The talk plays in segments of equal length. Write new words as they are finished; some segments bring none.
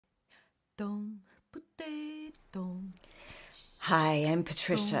Hi, I'm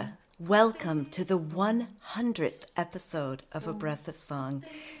Patricia. Welcome to the 100th episode of A Breath of Song.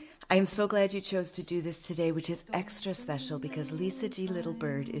 I am so glad you chose to do this today, which is extra special because Lisa G.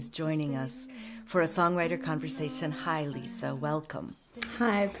 Littlebird is joining us for a songwriter conversation. Hi, Lisa. Welcome.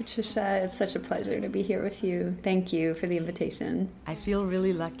 Hi, Patricia. It's such a pleasure to be here with you. Thank you for the invitation. I feel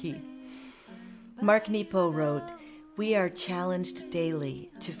really lucky. Mark Nepo wrote, "We are challenged daily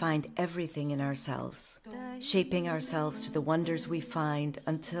to find everything in ourselves, shaping ourselves to the wonders we find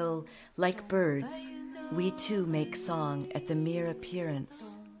until, like birds, we too make song at the mere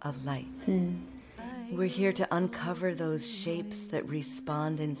appearance of light." We're here to uncover those shapes that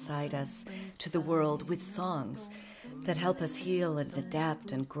respond inside us to the world with songs that help us heal and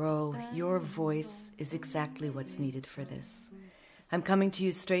adapt and grow. Your voice is exactly what's needed for this. I'm coming to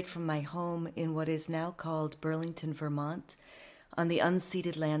you straight from my home in what is now called Burlington, Vermont, on the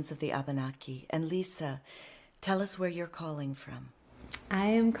unceded lands of the Abenaki. And Lisa, tell us where you're calling from. I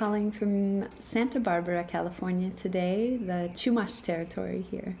am calling from Santa Barbara, California today, the Chumash territory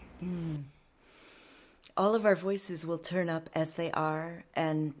here. All of our voices will turn up as they are,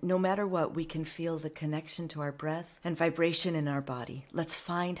 and no matter what, we can feel the connection to our breath and vibration in our body. Let's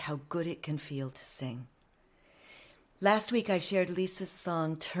find how good it can feel to sing. Last week I shared Lisa's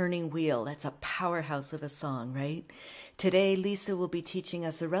song, Turning Wheel. That's a powerhouse of a song, right? Today, Lisa will be teaching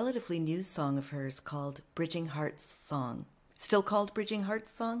us a relatively new song of hers called Bridging Heart's Song. Still called Bridging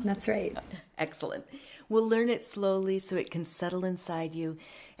Heart's Song? That's right. Excellent. We'll learn it slowly so it can settle inside you,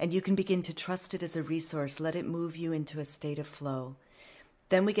 and you can begin to trust it as a resource. Let it move you into a state of flow.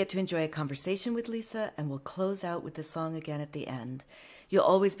 Then we get to enjoy a conversation with Lisa, and we'll close out with the song again at the end. You'll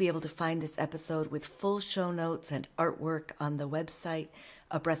always be able to find this episode with full show notes and artwork on the website,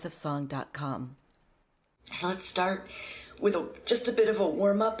 abreathofsong.com. So let's start with just a bit of a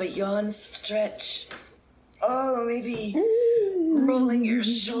warm-up, a yawn stretch. Oh, maybe rolling your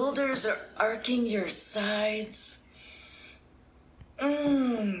shoulders or arcing your sides.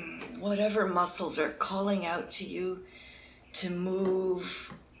 Whatever muscles are calling out to you to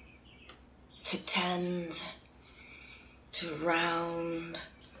move, to tend, to round,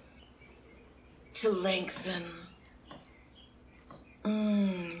 to lengthen.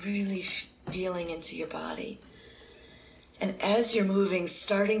 Really feeling into your body. And as you're moving,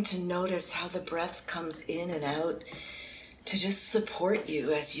 starting to notice how the breath comes in and out to just support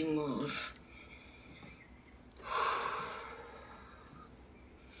you as you move.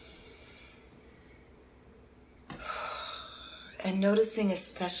 And noticing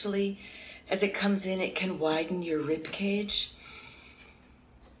especially as it comes in, it can widen your rib cage.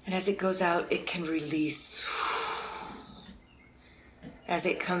 And as it goes out, it can release. As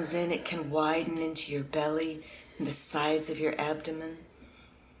it comes in, it can widen into your belly and the sides of your abdomen.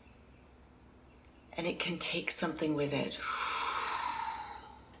 And it can take something with it.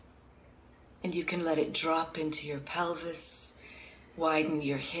 And you can let it drop into your pelvis, widen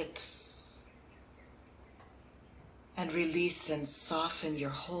your hips, and release and soften your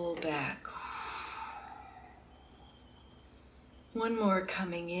whole back. One more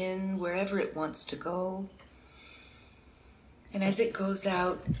coming in wherever it wants to go. And as it goes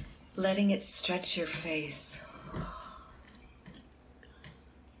out, letting it stretch your face.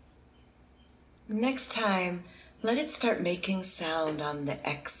 Next time, let it start making sound on the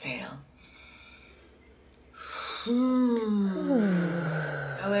exhale.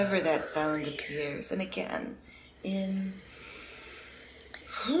 However that sound appears. And again, in.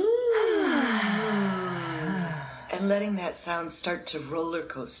 And letting that sound start to roller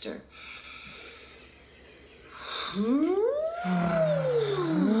coaster.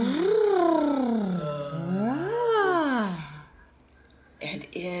 And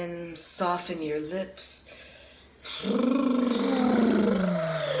in, soften your lips.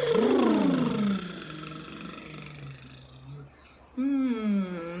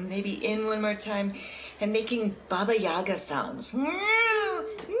 Maybe in one more time and making Baba Yaga sounds. And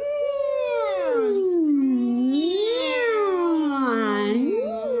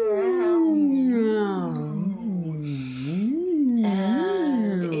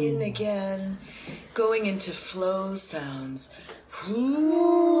in again, going into flow sounds.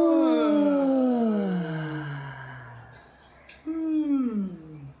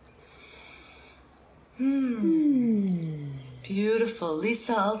 Beautiful.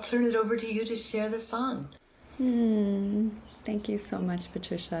 Lisa, I'll turn it over to you to share the song. Thank you so much,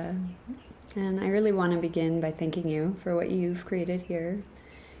 Patricia. And I really want to begin by thanking you for what you've created here.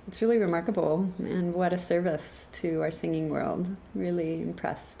 It's really remarkable, and what a service to our singing world. Really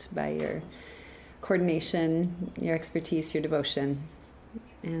impressed by your coordination, your expertise, your devotion.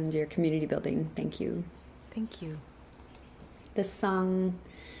 and your community building. Thank you. Thank you. This song,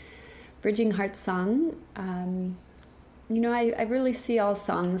 Bridging Heart Song, I really see all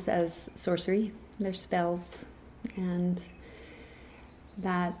songs as sorcery. They're spells, and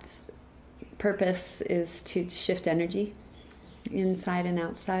that purpose is to shift energy inside and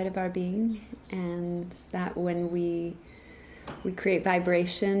outside of our being, and that when we create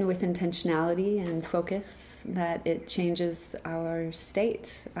vibration with intentionality and focus, that it changes our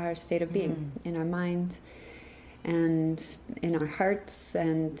state of being in our mind and in our hearts,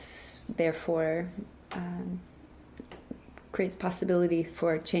 and therefore creates possibility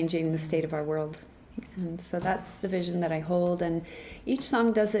for changing the state of our world. And so that's the vision that I hold, and each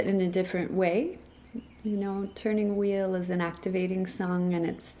song does it in a different way. Turning Wheel is an activating song, and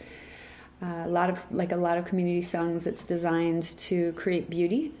it's a lot of community songs, it's designed to create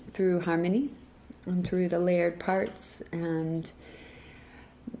beauty through harmony and through the layered parts, and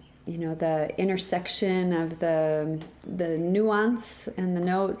the intersection of the nuance and the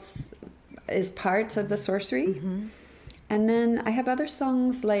notes is part of the sorcery. Mm-hmm. And then I have other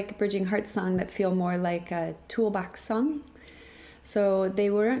songs like Bridging Heart Song that feel more like a toolbox song. So they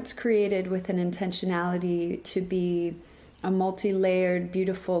weren't created with an intentionality to be a multi-layered,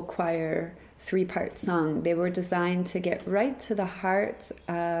 beautiful choir 3-part song. They were designed to get right to the heart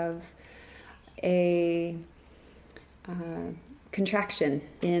of a contraction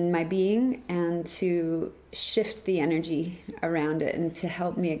in my being, and to shift the energy around it, and to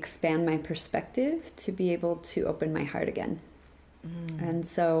help me expand my perspective to be able to open my heart again. And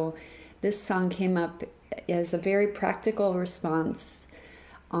so this song came up as a very practical response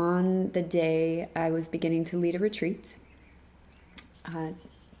on the day I was beginning to lead a retreat,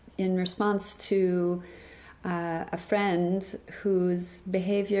 in response to a friend whose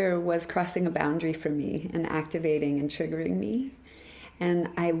behavior was crossing a boundary for me and activating and triggering me. And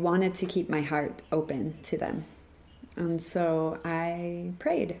I wanted to keep my heart open to them. And so I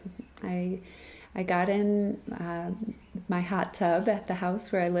prayed. I got in my hot tub at the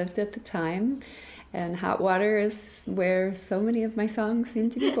house where I lived at the time. And hot water is where so many of my songs seem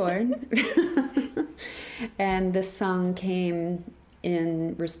to be born. And this song came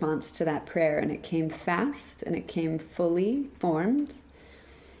in response to that prayer. And it came fast, and it came fully formed.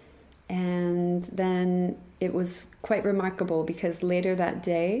 And then it was quite remarkable, because later that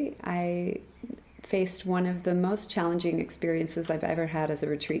day I faced one of the most challenging experiences I've ever had as a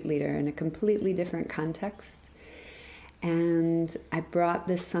retreat leader in a completely different context. And I brought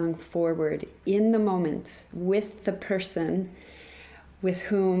this song forward in the moment with the person with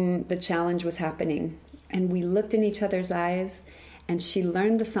whom the challenge was happening. And we looked in each other's eyes, and she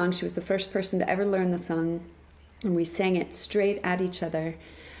learned the song. She was the first person to ever learn the song. And we sang it straight at each other.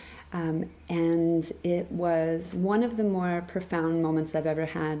 And it was one of the more profound moments I've ever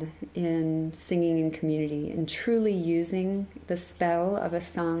had in singing in community, and truly using the spell of a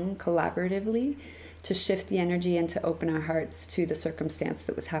song collaboratively to shift the energy and to open our hearts to the circumstance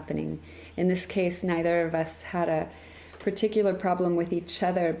that was happening. In this case, neither of us had a particular problem with each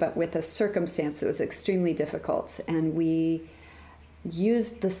other, but with a circumstance that was extremely difficult. And we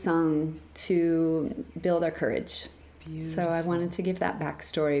used the song to build our courage. Beautiful. So I wanted to give that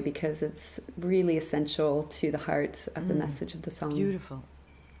backstory, because it's really essential to the heart of the message of the song. Beautiful.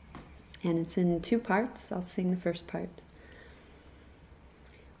 And it's in 2 parts. I'll sing the first part.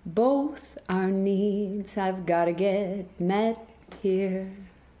 Both our needs have got to get met here.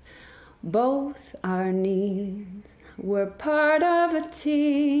 Both our needs, we're part of a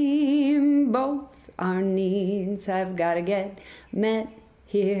team. Both our needs have got to get met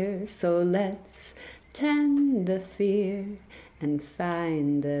here. So let's tend the fear and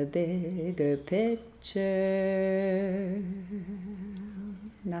find the bigger picture.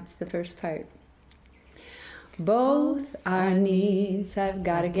 That's the first part. Both our needs have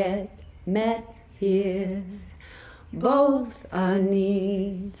got to get met here. Both our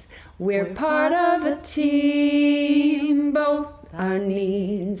needs, we're part of a team. Both our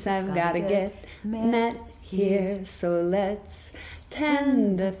needs have got to get met here. So let's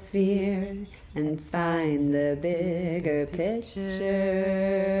tend the fear and find the bigger picture.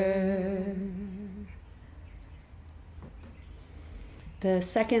 The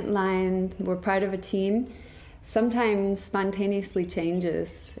second line, we're part of a team, sometimes spontaneously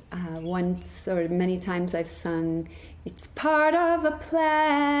changes. Once or many times I've sung, it's part of a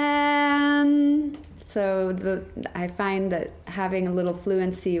plan. So I find that having a little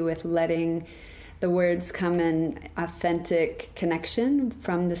fluency with letting the words come in authentic connection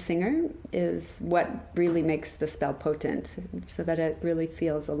from the singer is what really makes the spell potent, so that it really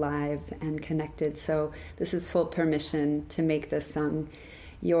feels alive and connected. So this is full permission to make this song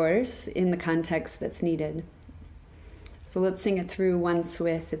yours in the context that's needed. So let's sing it through once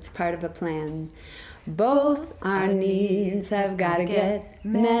with, it's part of a plan. Both our needs have got to get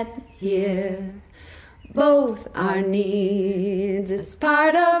met here. Both our needs, it's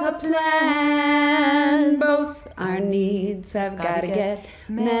part of a plan. Both our needs have got to get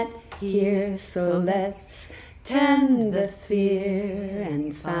met here. So let's tend the fear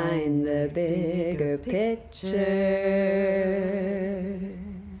and find the bigger picture.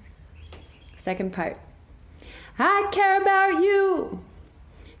 Second part. I care about you.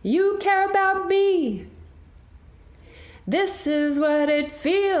 You care about me. This is what it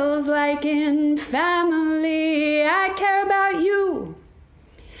feels like in family. I care about you.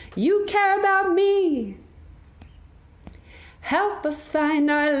 You care about me. Help us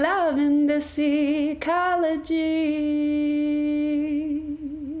find our love in this ecology.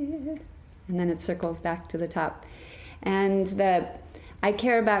 And then it circles back to the top. And the I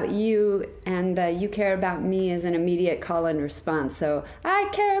care about you and the you care about me is an immediate call and response. So I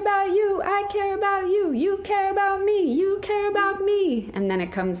care about you, I care about you, you care about me, you care about me. And then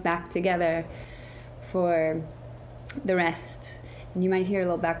it comes back together for the rest. And you might hear a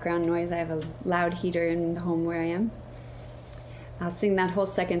little background noise. I have a loud heater in the home where I am. I'll sing that whole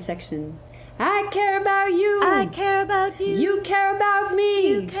second section. I care about you. I care about you. You care about me.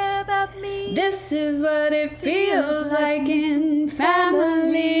 You care about me. This is what it feels like in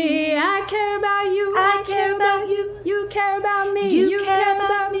family. I care about you. I care about you. You care about me. You care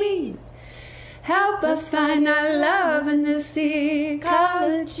about me. Help us find our love in this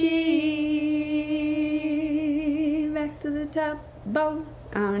ecology. Back to the top. Both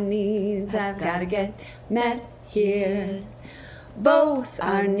our needs have got to get met here. Both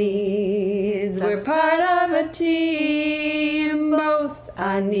our needs, we're part of a team. Both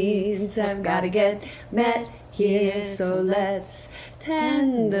our needs have got to get met here. So let's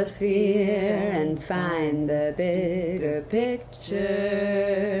tend the fear and find the bigger picture.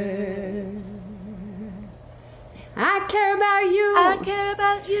 I care about you. I care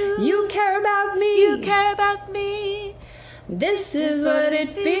about you. You care about me. You care about me. This is what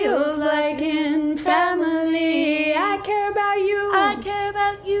it feels like in family. I care about you. I care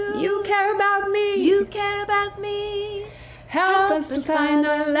about you. You care about me. You care about me. Help us to find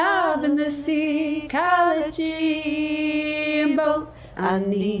our love in this ecology. Both our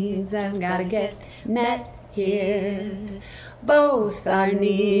needs have got to get met here. Both our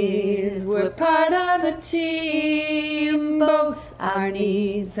needs, we're part of a team. Both our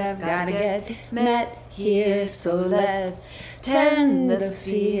needs have got to get met here. So let's tend the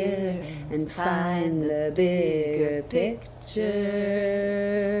fear and find the bigger picture.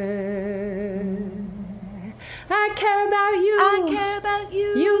 I care about you. I care about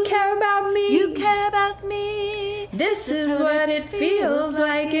you. You care about me. You care about me. This is what it feels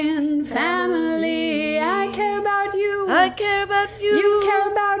like in family. I care about you. I care about you. You care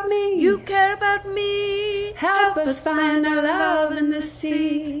about me. You care about me. Help us find our love in this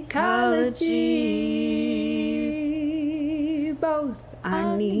ecology. Both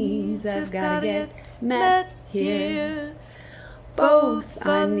our needs have got to get met here. Both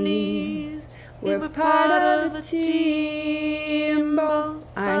our needs, we're part of a team. Both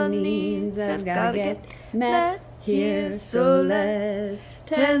our needs have got to get met here. So let's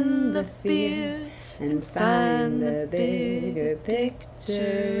tend the fear and find the bigger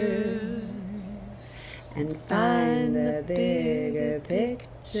picture. And find the bigger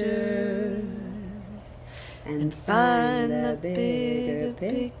picture. And find the bigger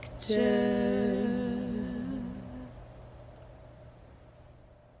picture.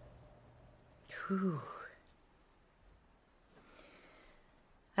 Whew.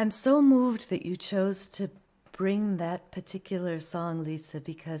 I'm so moved that you chose to bring that particular song, Lisa,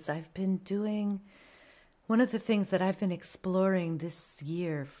 because I've been doing one of the things that I've been exploring this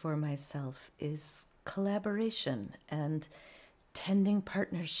year for myself is collaboration and tending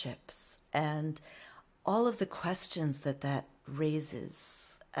partnerships and all of the questions that that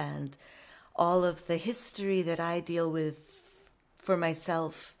raises and all of the history that I deal with for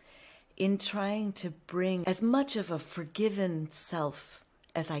myself in trying to bring as much of a forgiven self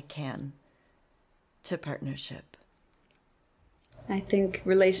as I can to partnership. I think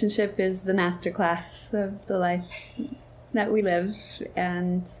relationship is the masterclass of the life that we live,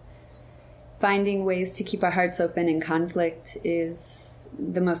 and finding ways to keep our hearts open in conflict is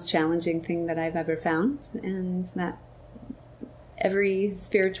the most challenging thing that I've ever found, and that every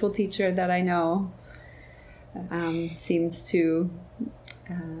spiritual teacher that I know seems to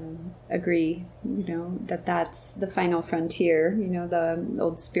agree, that that's the final frontier. The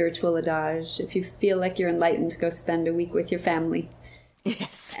old spiritual adage, if you feel like you're enlightened, go spend a week with your family.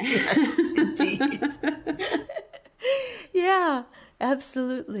 Yes, yes, indeed. Yeah,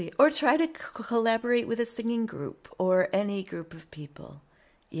 absolutely. Or try to collaborate with a singing group or any group of people.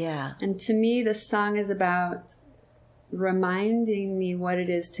 Yeah. And to me, the song is about reminding me what it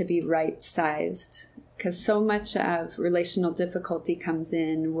is to be right-sized. Because so much of relational difficulty comes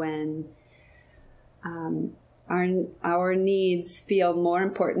in when our needs feel more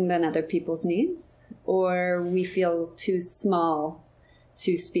important than other people's needs, or we feel too small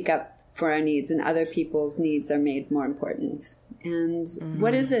to speak up for our needs, and other people's needs are made more important. And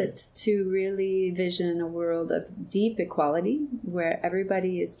what is it to really vision a world of deep equality where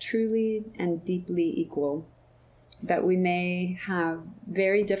everybody is truly and deeply equal? That we may have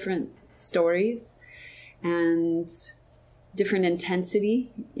very different stories and different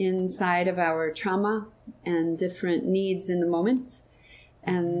intensity inside of our trauma and different needs in the moment.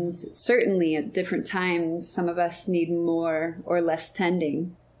 And certainly at different times, some of us need more or less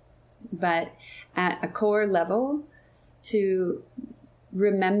tending. But at a core level, to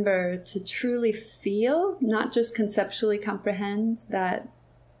remember to truly feel, not just conceptually comprehend, that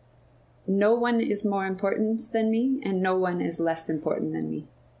no one is more important than me and no one is less important than me,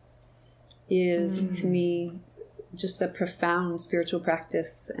 is to me just a profound spiritual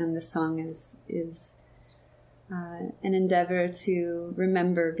practice. And the song is an endeavor to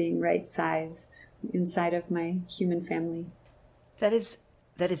remember being right-sized inside of my human family. That is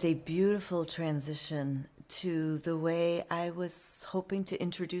a beautiful transition to the way I was hoping to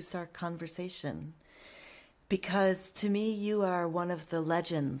introduce our conversation. Because to me, you are one of the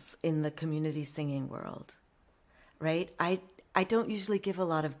legends in the community singing world, right? I don't usually give a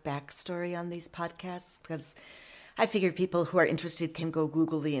lot of backstory on these podcasts because I figure people who are interested can go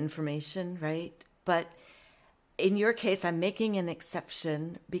Google the information, right? But in your case, I'm making an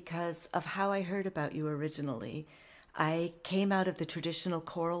exception because of how I heard about you originally. I came out of the traditional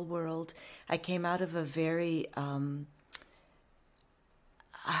choral world. I came out of a very, how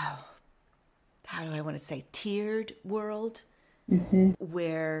do I want to say, tiered world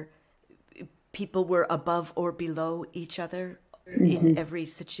where people were above or below each other in every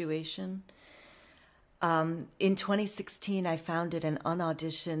situation. In 2016, I founded an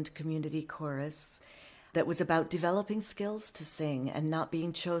unauditioned community chorus that was about developing skills to sing and not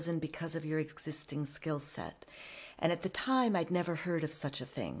being chosen because of your existing skill set. And at the time, I'd never heard of such a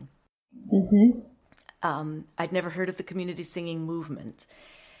thing. I'd never heard of the community singing movement.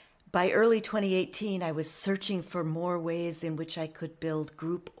 By early 2018, I was searching for more ways in which I could build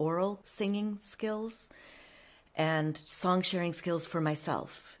group oral singing skills and song sharing skills for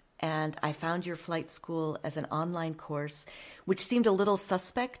myself. And I found your flight school as an online course, which seemed a little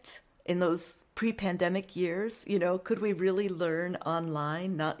suspect in those pre-pandemic years. You know, could we really learn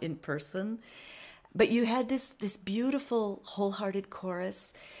online, not in person? But you had this beautiful, wholehearted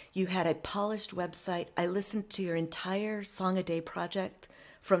chorus. You had a polished website. I listened to your entire Song a Day project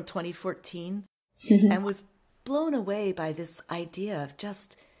from 2014 and was blown away by this idea of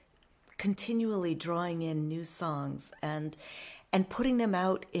just continually drawing in new songs and putting them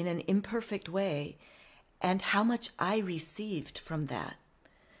out in an imperfect way, and how much I received from that.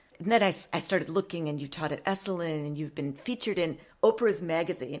 And then I started looking, and you taught at Esalen, and you've been featured in Oprah's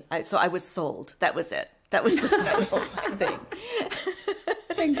magazine. So I was sold. That was it. That was the thing.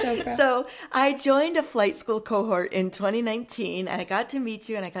 Thanks, Oprah. So I joined a flight school cohort in 2019, and I got to meet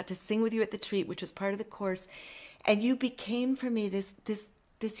you, and I got to sing with you at the Treat, which was part of the course. And you became for me this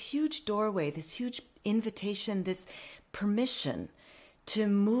huge doorway, this huge invitation, this permission to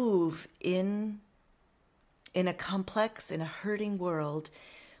move in a complex, in a hurting world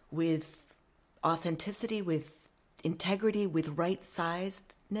with authenticity, with integrity, with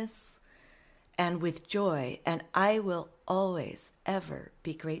right-sizedness, and with joy. And I will always, ever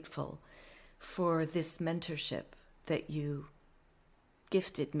be grateful for this mentorship that you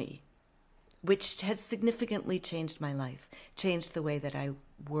gifted me, which has significantly changed my life, changed the way that I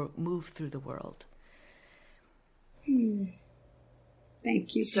move through the world.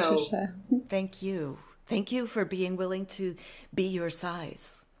 Thank you, Patricia. Thank you. Thank you for being willing to be your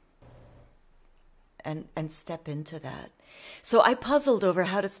size and step into that. So I puzzled over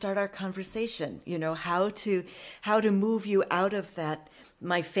how to start our conversation, you know, how to move you out of that,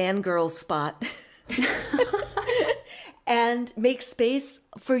 my fangirl spot and make space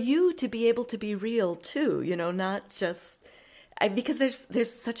for you to be able to be real too, you know, not just, because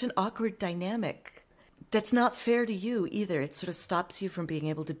there's such an awkward dynamic that's not fair to you either. It sort of stops you from being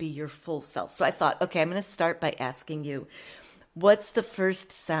able to be your full self. So I thought, okay, I'm going to start by asking you, what's the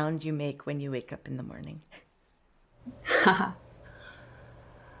first sound you make when you wake up in the morning?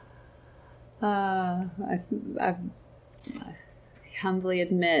 humbly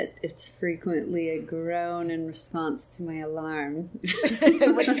admit it's frequently a groan in response to my alarm.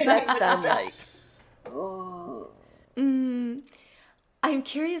 What does that sound like? Oh. I'm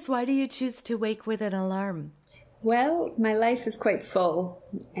curious, why do you choose to wake with an alarm? Well, my life is quite full,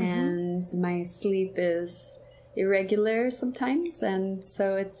 and my sleep is irregular sometimes, and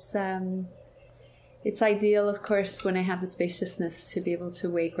so it's ideal, of course, when I have the spaciousness to be able to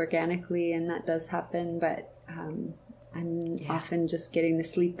wake organically, and that does happen, but I'm often just getting the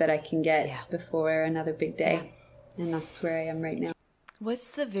sleep that I can get before another big day, and that's where I am right now. What's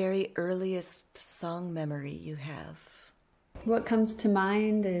the very earliest song memory you have? What comes to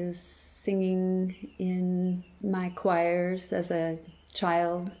mind is singing in my choirs as a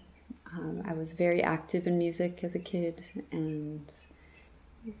child. I was very active in music as a kid, and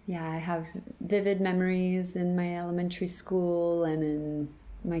I have vivid memories in my elementary school and in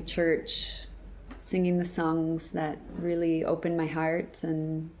my church, singing the songs that really opened my heart.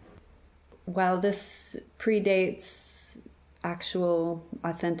 And while this predates actual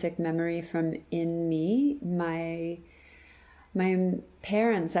authentic memory from in me, my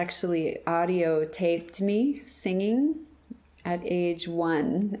parents actually audio taped me singing at age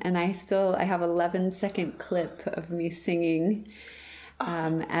 1, and I have 11-second clip of me singing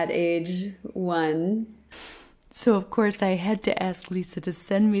at age 1. So of course I had to ask Lisa to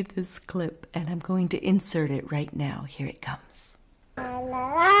send me this clip, and I'm going to insert it right now. Here it comes. La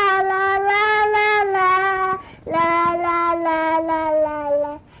la la la la la la la la la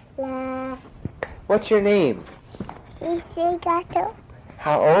la la. What's your name? Gato.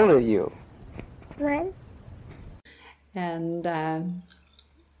 How old are you? 1. And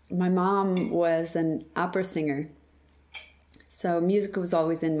my mom was an opera singer, so music was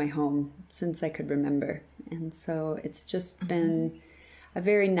always in my home since I could remember. And so it's just been a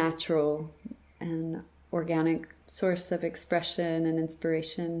very natural and organic source of expression and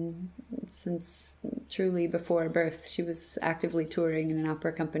inspiration since truly before birth. She was actively touring in an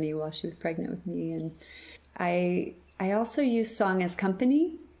opera company while she was pregnant with me, and I also use song as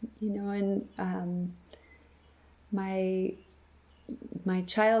company, in my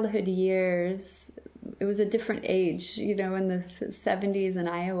childhood years. It was a different age, in the 70s in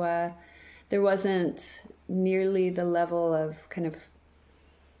Iowa. There wasn't nearly the level of kind of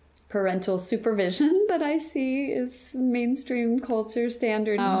parental supervision that I see is mainstream culture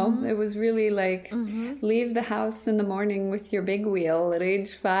standard now. It was really like leave the house in the morning with your big wheel at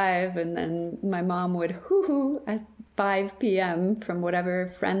age 5, and then my mom would hoo-hoo at 5 p.m. from whatever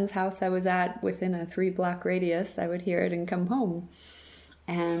friend's house I was at within a 3-block radius. I would hear it and come home.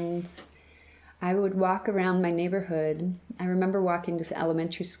 And I would walk around my neighborhood. I remember walking to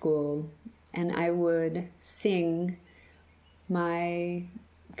elementary school, and I would sing my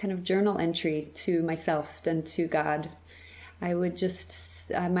kind of journal entry to myself and to God. I would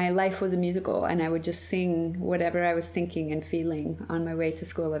just, my life was a musical, and I would just sing whatever I was thinking and feeling on my way to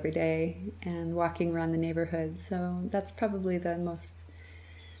school every day and walking around the neighborhood. So that's probably the most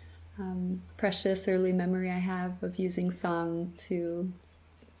precious early memory I have of using song to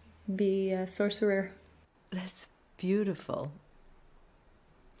be a sorcerer. That's beautiful.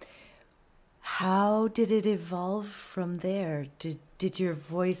 How did it evolve from there? Did your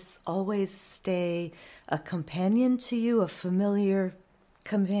voice always stay a companion to you, a familiar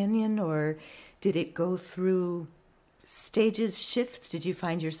companion, or did it go through stages, shifts? Did you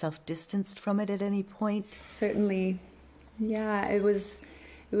find yourself distanced from it at any point? Certainly. Yeah, it was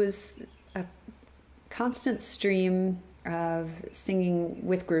a constant stream of singing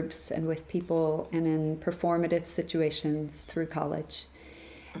with groups and with people and in performative situations through college.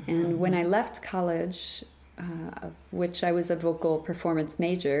 And when I left college, of which I was a vocal performance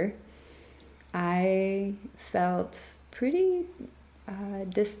major, I felt pretty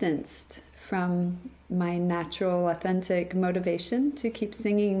distanced from my natural, authentic motivation to keep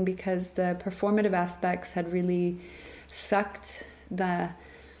singing, because the performative aspects had really sucked the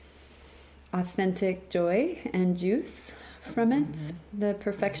authentic joy and juice from it. The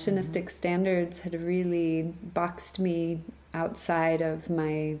perfectionistic standards had really boxed me outside of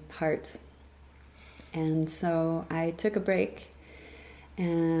my heart. And so I took a break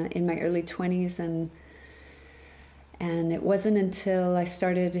in my early 20s, and it wasn't until I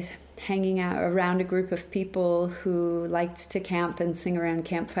started hanging out around a group of people who liked to camp and sing around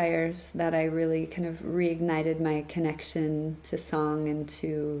campfires that I really kind of reignited my connection to song and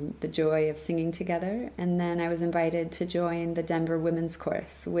to the joy of singing together. And then I was invited to join the Denver Women's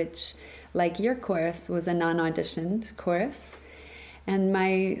Chorus, which, like your chorus, was a non-auditioned chorus. And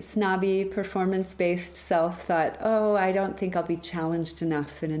my snobby, performance-based self thought, oh, I don't think I'll be challenged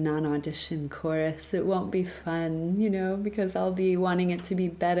enough in a non-audition chorus. It won't be fun, because I'll be wanting it to be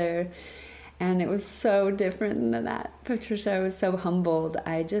better. And it was so different than that. Patricia, I was so humbled.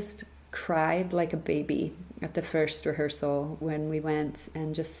 I just cried like a baby at the first rehearsal when we went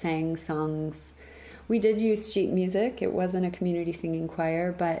and just sang songs. We did use sheet music. It wasn't a community singing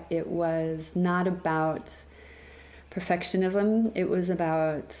choir, but it was not about perfectionism. It was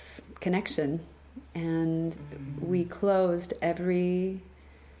about connection. And we closed every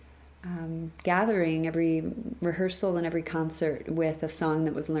gathering, every rehearsal and every concert with a song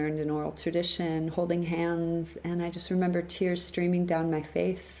that was learned in oral tradition, holding hands. And I just remember tears streaming down my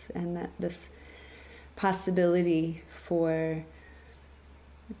face, and that this possibility for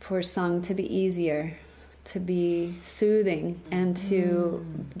song to be easier, to be soothing, and to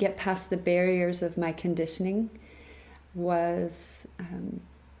get past the barriers of my conditioning was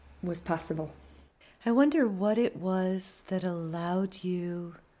possible. I wonder what it was that allowed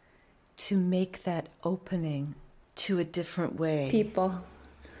you to make that opening to a different way. People.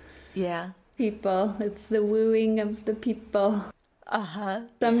 Yeah. People. It's the wooing of the people. Uh-huh.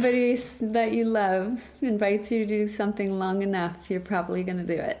 Somebody that you love invites you to do something long enough, you're probably going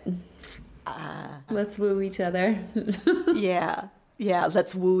to do it. Let's woo each other. Yeah,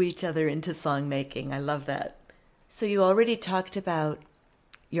 let's woo each other into song making. I love that. So you already talked about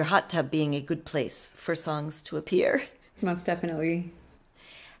your hot tub being a good place for songs to appear. Most definitely.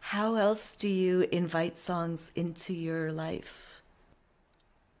 How else do you invite songs into your life?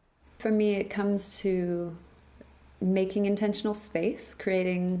 For me, it comes to making intentional space,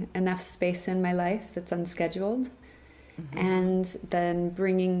 creating enough space in my life that's unscheduled, and then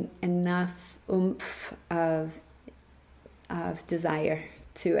bringing enough oomph of desire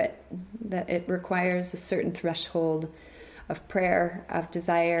to it, that it requires a certain threshold of prayer, of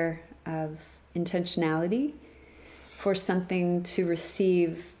desire, of intentionality for something to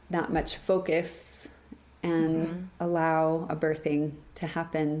receive that much focus and allow a birthing to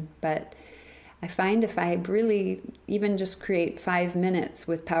happen. But I find if I really even just create 5 minutes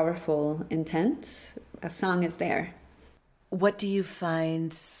with powerful intent, a song is there. What do you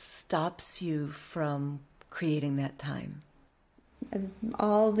find stops you from creating that time?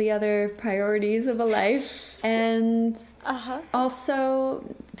 All the other priorities of a life. And also,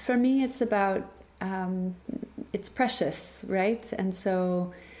 for me, it's about, it's precious, right? And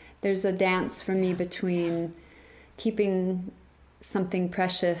so there's a dance for me between keeping something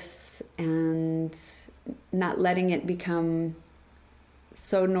precious and not letting it become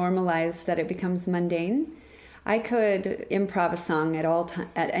so normalized that it becomes mundane. I could improv a song at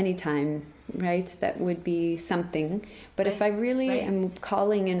any time, right? That would be something. But if I really am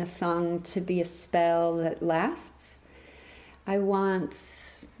calling in a song to be a spell that lasts, I don't want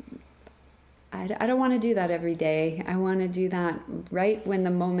to do that every day. I want to do that right when the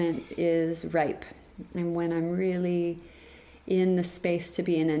moment is ripe and when I'm really in the space to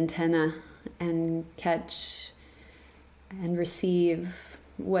be an antenna and catch and receive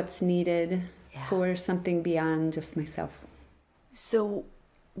what's needed for something beyond just myself. So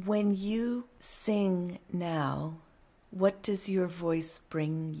when you sing now, what does your voice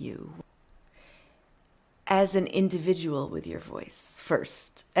bring you? As an individual with your voice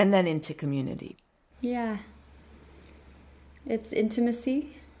first, and then into community. Yeah. It's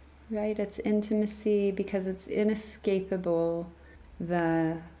intimacy, right? It's intimacy because it's inescapable.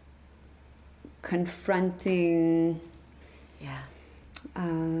 The confronting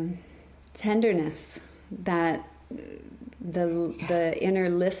tenderness that the inner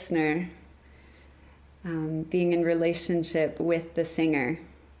listener, being in relationship with the singer,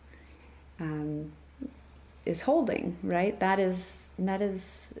 is holding, right? That is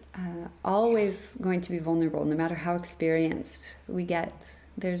always going to be vulnerable, no matter how experienced we get.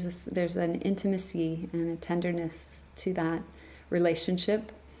 There's an intimacy and a tenderness to that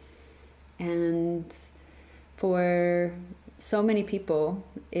relationship, and for so many people,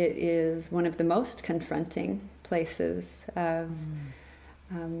 it is one of the most confronting places of,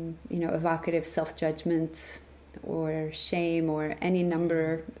 evocative self-judgment or shame or any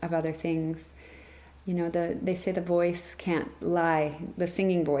number of other things. They say the voice can't lie. The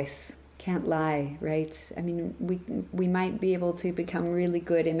singing voice can't lie, right? I mean, we might be able to become really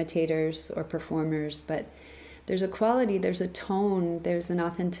good imitators or performers, but there's a quality, there's a tone, there's an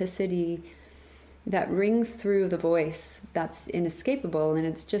authenticity that rings through the voice that's inescapable, and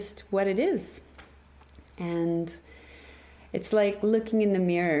it's just what it is. And it's like looking in the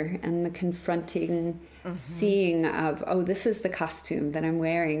mirror and the confronting seeing of, oh, this is the costume that I'm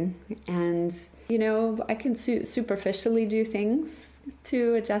wearing. And, you know, I can superficially do things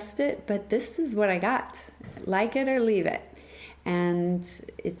to adjust it, but this is what I got. Like it or leave it. And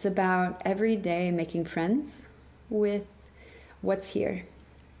it's about every day making friends with what's here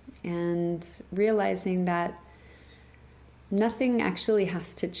and realizing that nothing actually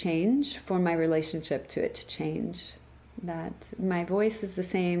has to change for my relationship to it to change. That my voice is the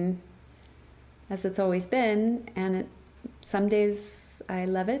same as it's always been, and some days I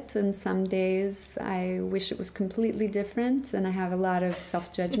love it, and some days I wish it was completely different, and I have a lot of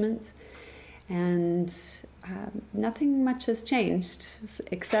self-judgment, and nothing much has changed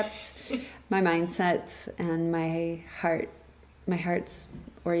except my mindset and my heart's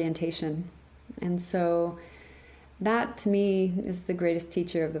orientation. And so that to me is the greatest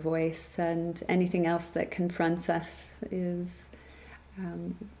teacher of the voice, and anything else that confronts us is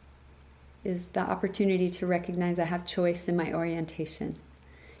the opportunity to recognize I have choice in my orientation,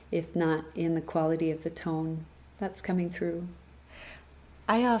 if not in the quality of the tone that's coming through.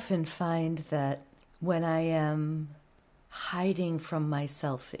 I often find that when I am hiding from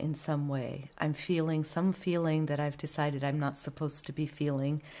myself in some way, I'm feeling some feeling that I've decided I'm not supposed to be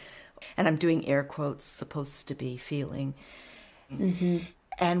feeling, and I'm doing air quotes, supposed to be feeling. Mm-hmm.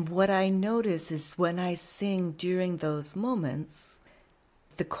 And what I notice is when I sing during those moments,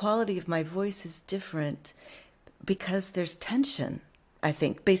 the quality of my voice is different because there's tension, I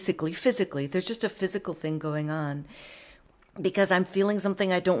think, basically, physically. There's just a physical thing going on because I'm feeling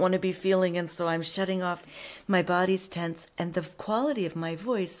something I don't want to be feeling, and so I'm shutting off. My body's tense, and the quality of my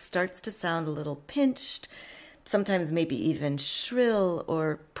voice starts to sound a little pinched, sometimes maybe even shrill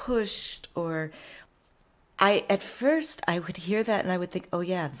or pushed, or at first I would hear that and I would think, oh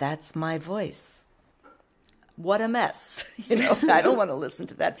yeah, that's my voice. What a mess. I don't want to listen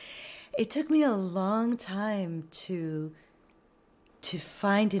to that. It took me a long time to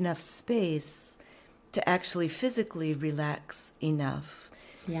find enough space to actually physically relax enough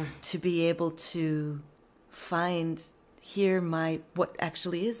to be able to hear what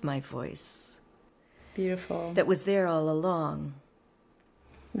actually is my voice. Beautiful. That was there all along.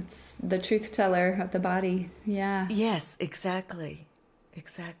 It's the truth teller of the body. Yeah. Yes, exactly.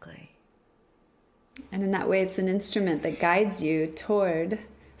 Exactly. And in that way, it's an instrument that guides you toward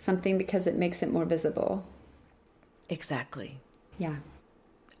something because it makes it more visible. Exactly. Yeah.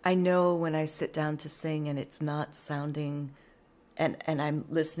 I know when I sit down to sing and it's not sounding, and I'm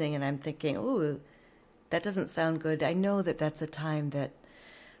listening and I'm thinking, oh, that doesn't sound good. I know that that's a time that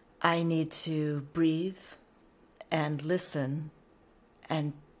I need to breathe and listen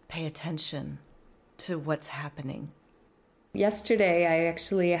and pay attention to what's happening. Yesterday, I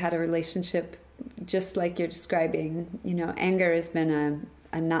actually had a relationship just like you're describing. Anger has been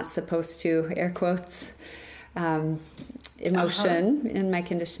a not supposed to, air quotes, emotion in my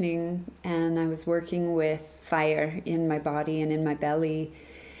conditioning, and I was working with fire in my body and in my belly,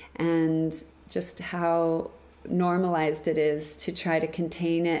 and just how normalized it is to try to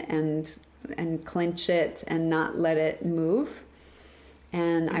contain it and clench it and not let it move.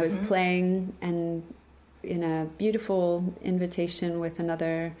 And I was playing and in a beautiful invitation with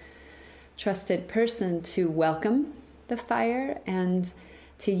another trusted person to welcome the fire and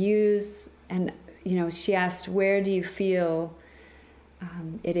to use, and she asked, where do you feel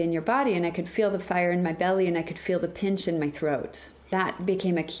it in your body? And I could feel the fire in my belly, and I could feel the pinch in my throat. That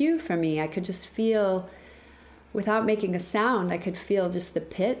became a cue for me. I could just feel, without making a sound, I could feel just the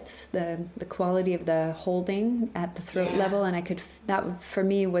pit, the quality of the holding at the throat level, and that for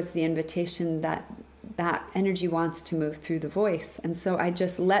me was the invitation that energy wants to move through the voice. And so I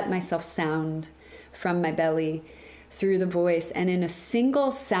just let myself sound from my belly through the voice, and in a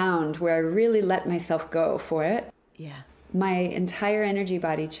single sound where I really let myself go for it, my entire energy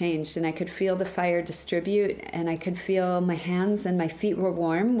body changed, and I could feel the fire distribute, and I could feel my hands and my feet were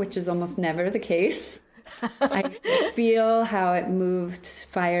warm, which is almost never the case. I could feel how it moved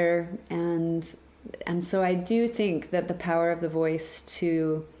fire, and so I do think that the power of the voice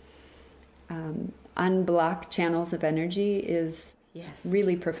to unblock channels of energy is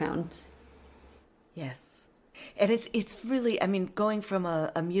really profound. Yes. And it's really, going from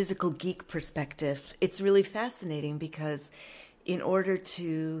a musical geek perspective, it's really fascinating because in order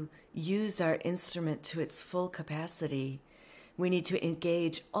to use our instrument to its full capacity, we need to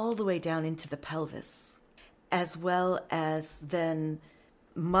engage all the way down into the pelvis, as well as then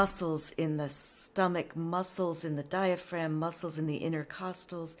muscles in the stomach, muscles in the diaphragm, muscles in the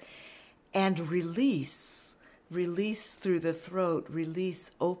intercostals, and release through the throat,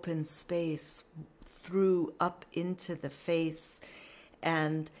 release open space through up into the face,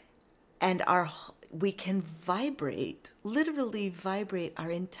 and our we can vibrate, literally vibrate our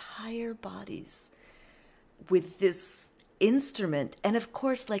entire bodies with this instrument. And of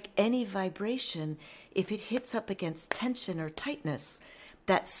course, like any vibration, if it hits up against tension or tightness,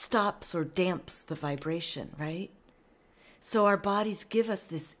 that stops or damps the vibration, right? So our bodies give us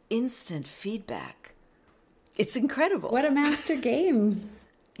this instant feedback. It's incredible. What a master game.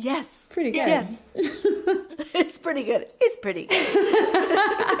 Yes. Pretty good. Yes. It's pretty good. It's pretty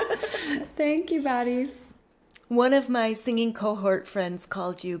good. Thank you, buddies. One of my singing cohort friends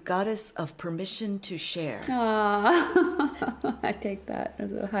called you Goddess of Permission to Share. Aww. I take that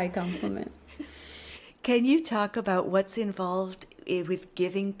as a high compliment. Can you talk about what's involved with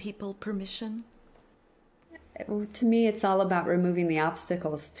giving people permission? To me, it's all about removing the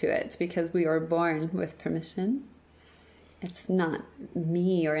obstacles to it, because we are born with permission. It's not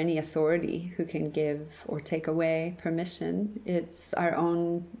me or any authority who can give or take away permission. It's our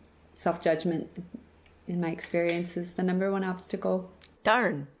own self-judgment, in my experience, is the number one obstacle.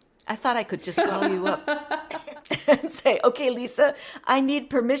 Darn. I thought I could just call you up and say, okay, Lisa, I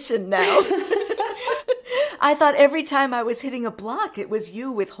need permission now. I thought every time I was hitting a block, it was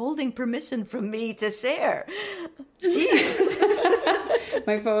you withholding permission from me to share. Jeez.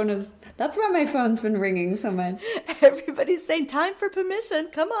 My phone is, that's why my phone's been ringing so much. Everybody's saying, time for permission.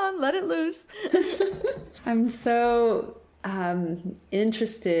 Come on, let it loose. I'm so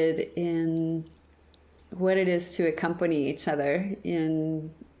interested in what it is to accompany each other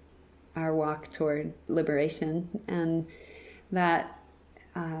in our walk toward liberation, and that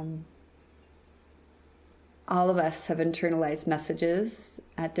all of us have internalized messages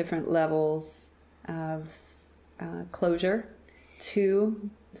at different levels of closure to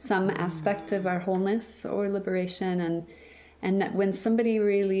some aspect of our wholeness or liberation, and that when somebody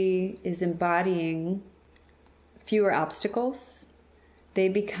really is embodying fewer obstacles, they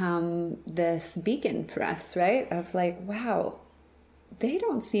become this beacon for us, right? Of like, wow, they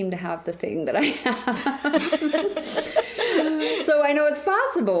don't seem to have the thing that I have. So I know it's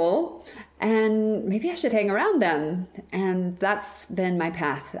possible, and maybe I should hang around them. And that's been my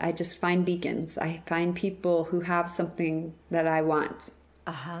path. I just find beacons. I find people who have something that I want.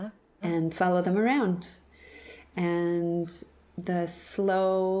 And follow them around. And the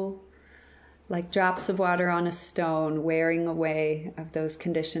slow, like drops of water on a stone, wearing away of those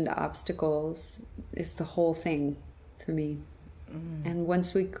conditioned obstacles is the whole thing for me. And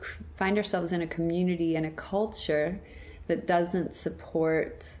once we find ourselves in a community and a culture that doesn't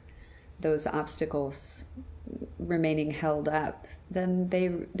support those obstacles remaining held up, then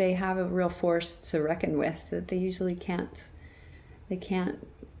they have a real force to reckon with that they usually can't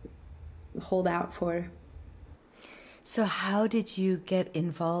hold out for. So how did you get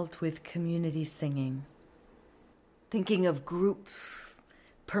involved with community singing? Thinking of group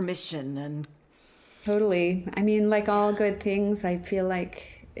permission and... Totally. I mean, like all good things, I feel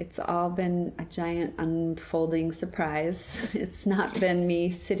like it's all been a giant unfolding surprise. It's not been me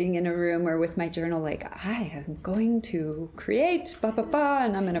sitting in a room or with my journal like, I am going to create ba-ba-ba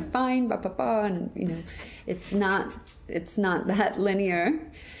and I'm going to find ba-ba-ba. And, you know, it's not that linear.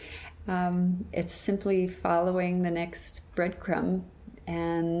 It's simply following the next breadcrumb.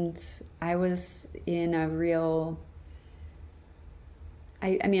 And I was in a real...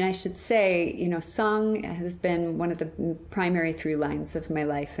 I mean, I should say, you know, song has been one of the primary through lines of my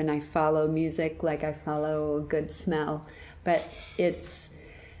life, and I follow music like I follow a good smell, but it's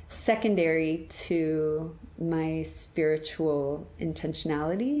secondary to my spiritual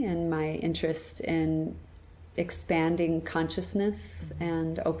intentionality and my interest in expanding consciousness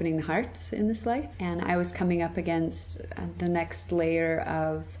and opening the heart in this life. And I was coming up against the next layer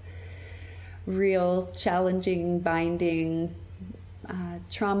of real challenging, binding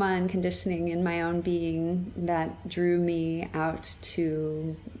trauma and conditioning in my own being that drew me out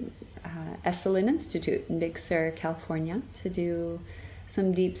to Esalen Institute in Big Sur, California, to do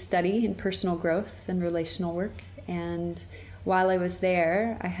some deep study in personal growth and relational work. And while I was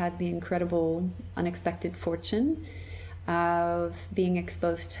there, I had the incredible, unexpected fortune of being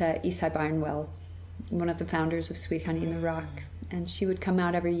exposed to Isai Barnwell, one of the founders of Sweet Honey in the Rock. And she would come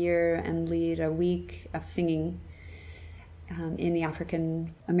out every year and lead a week of singing in the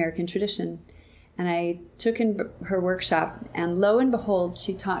African American tradition. And I took in her workshop, and lo and behold,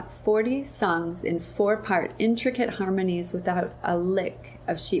 she taught 40 songs in 4-part intricate harmonies without a lick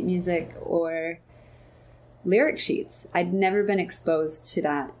of sheet music or lyric sheets. I'd never been exposed to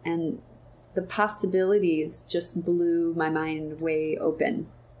that, and the possibilities just blew my mind way open.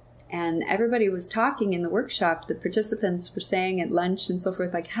 And everybody was talking in the workshop. The participants were saying at lunch and so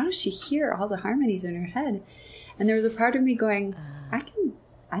forth, like, how does she hear all the harmonies in her head? And there was a part of me going, I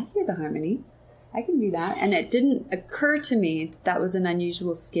hear the harmonies. I can do that. And it didn't occur to me that that was an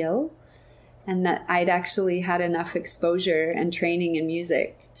unusual skill and that I'd actually had enough exposure and training in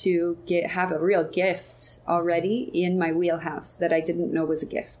music to have a real gift already in my wheelhouse that I didn't know was a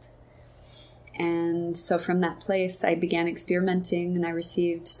gift. And so from that place, I began experimenting, and I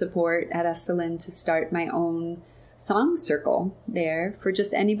received support at Esalen to start my own song circle there for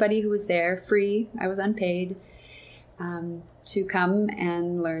just anybody who was there, free. I was unpaid, to come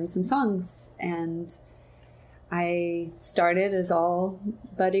and learn some songs. And I started, as all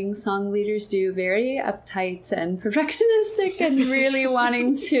budding song leaders do, very uptight and perfectionistic and really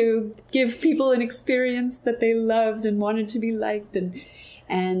wanting to give people an experience that they loved and wanted to be liked.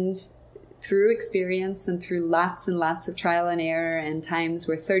 And through experience and through lots and lots of trial and error and times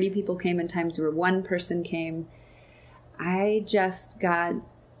where 30 people came and times where one person came, I just got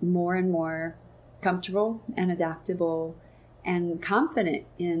more and more comfortable and adaptable and confident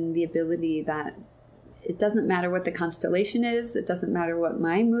in the ability that it doesn't matter what the constellation is, it doesn't matter what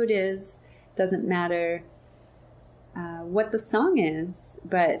my mood is, it doesn't matter what the song is,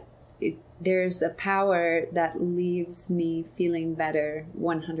 but there's a power that leaves me feeling better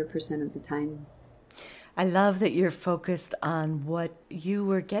 100% of the time. I love that you're focused on what you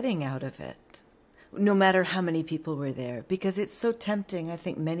were getting out of it, no matter how many people were there, because it's so tempting. I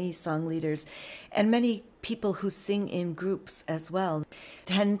think many song leaders and many people who sing in groups as well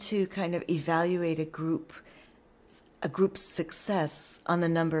tend to kind of evaluate a group's success on the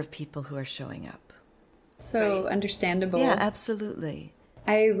number of people who are showing up. So right. Understandable. Yeah, absolutely.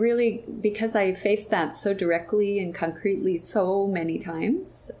 I really, because I faced that so directly and concretely so many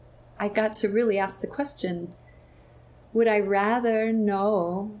times, I got to really ask the question, would I rather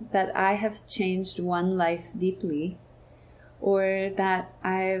know that I have changed one life deeply, or that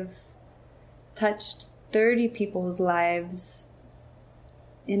I've touched 30 people's lives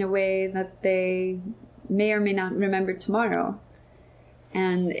in a way that they may or may not remember tomorrow?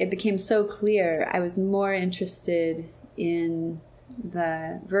 And it became so clear I was more interested in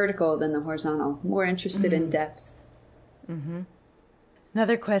the vertical than the horizontal, more interested in depth. Mm-hmm.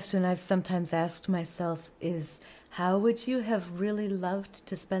 Another question I've sometimes asked myself is, how would you have really loved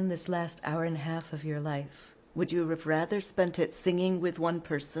to spend this last hour and a half of your life? Would you have rather spent it singing with one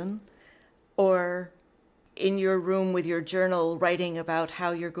person, or in your room with your journal writing about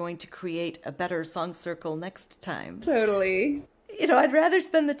how you're going to create a better song circle next time? Totally. I'd rather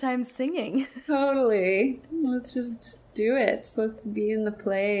spend the time singing. Totally. Let's just do it. Let's be in the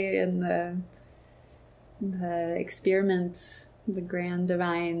play and the experiments, the grand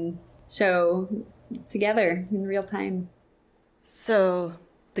divine show together in real time. So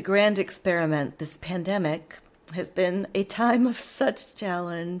the grand experiment, this pandemic, has been a time of such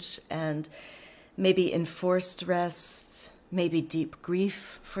challenge and maybe enforced rest, maybe deep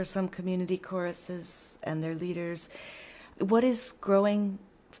grief for some community choruses and their leaders. What is growing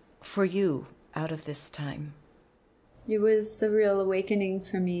for you out of this time? It was a real awakening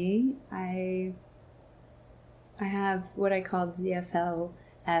for me. I have what I call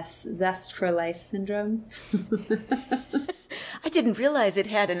ZFLS, Zest for Life syndrome. I didn't realize it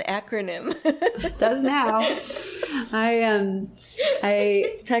had an acronym. It does now.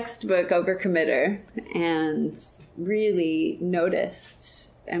 I textbook overcommitter and really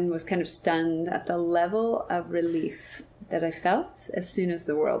noticed and was kind of stunned at the level of relief that I felt as soon as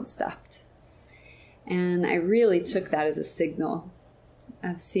the world stopped. And I really took that as a signal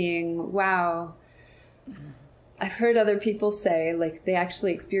of seeing, wow, I've heard other people say like they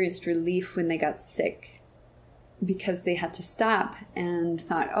actually experienced relief when they got sick because they had to stop and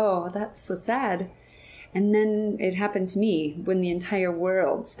thought, oh, that's so sad. And then it happened to me when the entire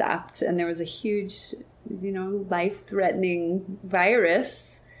world stopped and there was a huge, life-threatening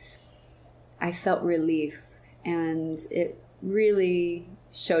virus. I felt relief. And it really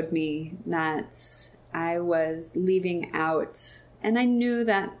showed me that I was leaving out. And I knew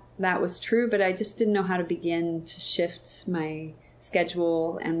that that was true, but I just didn't know how to begin to shift my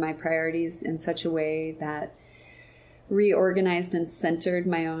schedule and my priorities in such a way that reorganized and centered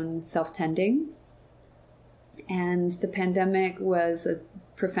my own self-tending. And the pandemic was a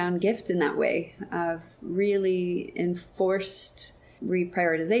profound gift in that way of really enforced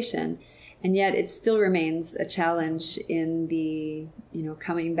reprioritization. And yet it still remains a challenge in the,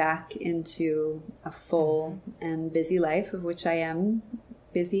 coming back into a full and busy life, of which I am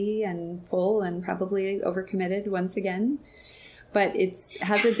busy and full and probably overcommitted once again. But it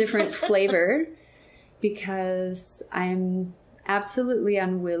has a different flavor because I'm absolutely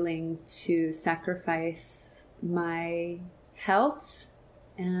unwilling to sacrifice my health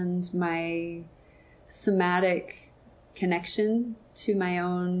and my somatic connection to my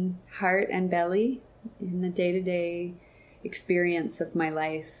own heart and belly in the day-to-day experience of my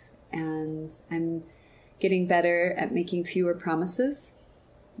life. And I'm getting better at making fewer promises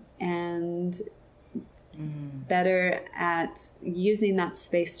and better at using that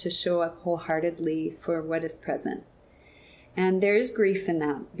space to show up wholeheartedly for what is present. And there is grief in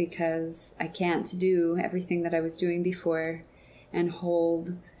that, because I can't do everything that I was doing before and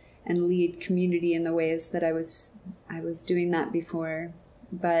hold and lead community in the ways that I was doing that before.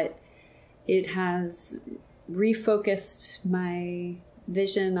 But it has refocused my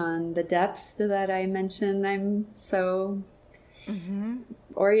vision on the depth that I mentioned I'm so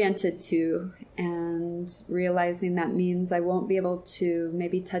oriented to, and realizing that means I won't be able to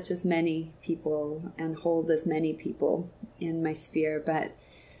maybe touch as many people and hold as many people in my sphere, but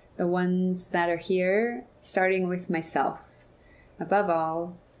the ones that are here, starting with myself, above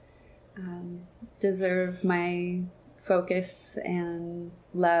all, deserve my focus and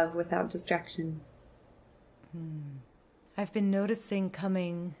love without distraction. I've been noticing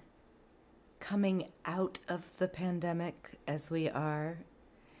coming out of the pandemic as we are,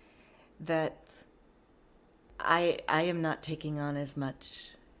 that I am not taking on as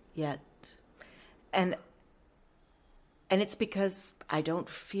much yet. And it's because I don't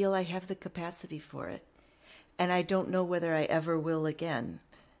feel I have the capacity for it. And I don't know whether I ever will again.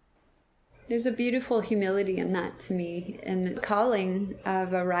 There's a beautiful humility in that to me, and calling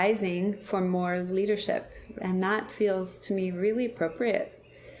of a rising for more leadership. And that feels to me really appropriate.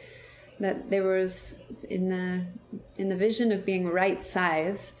 That there was, in the vision of being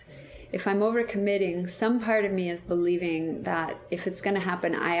right-sized, if I'm overcommitting, some part of me is believing that if it's going to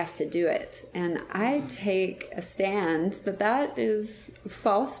happen, I have to do it. And I take a stand that is a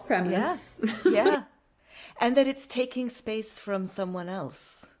false premise. Yeah. And that it's taking space from someone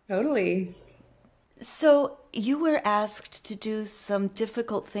else. Totally. So you were asked to do some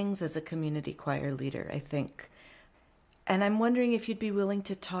difficult things as a community choir leader, I think. And I'm wondering if you'd be willing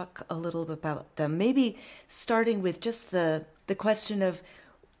to talk a little bit about them. Maybe starting with just the question of,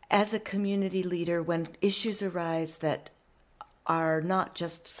 as a community leader, when issues arise that are not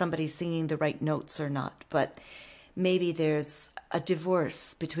just somebody singing the right notes or not, but maybe there's a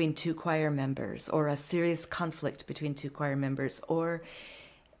divorce between two choir members, or a serious conflict between two choir members, or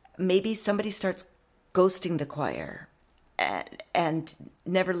maybe somebody starts ghosting the choir and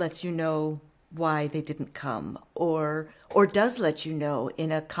never lets you know why they didn't come, or does let you know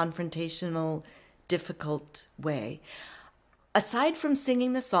in a confrontational, difficult way. Aside from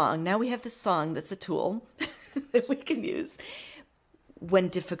singing the song, now we have this song that's a tool that we can use when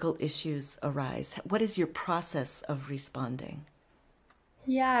difficult issues arise. What is your process of responding?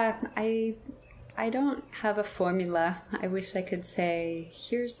 Yeah, I don't have a formula. I wish I could say,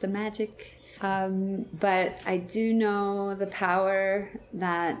 here's the magic. But I do know the power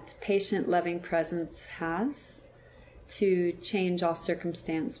that patient, loving presence has to change all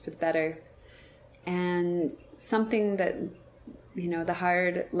circumstance for the better. And something that, the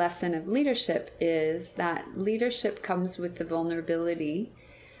hard lesson of leadership is that leadership comes with the vulnerability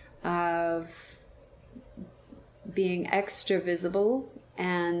of being extra visible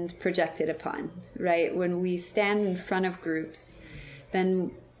and projected upon, right? When we stand in front of groups,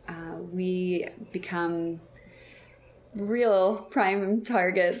 then we become real prime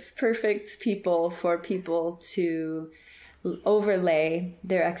targets, perfect people for people to overlay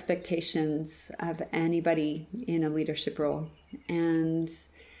their expectations of anybody in a leadership role. And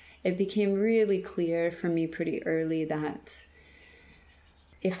it became really clear for me pretty early that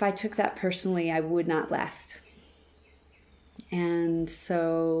if I took that personally, I would not last. And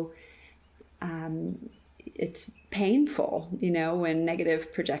so it's painful, when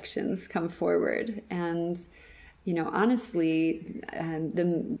negative projections come forward. And, honestly,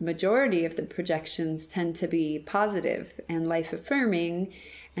 the majority of the projections tend to be positive and life-affirming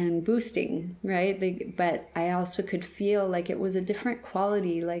and boosting, right? But I also could feel like it was a different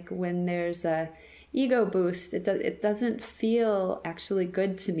quality. Like when there's a ego boost, it doesn't feel actually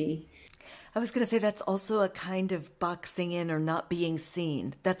good to me. I was going to say that's also a kind of boxing in or not being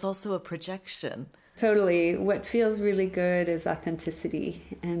seen. That's also a projection. Totally. What feels really good is authenticity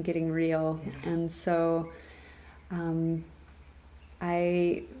and getting real. Yeah. And so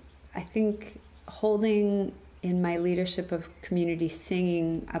I think holding in my leadership of community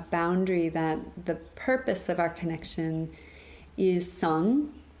singing a boundary that the purpose of our connection is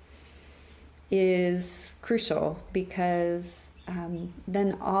sung is crucial, because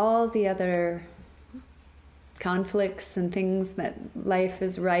then all the other conflicts and things that life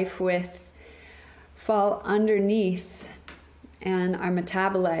is rife with fall underneath and are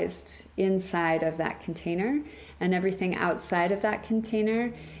metabolized inside of that container. And everything outside of that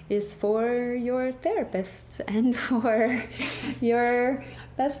container is for your therapist and for your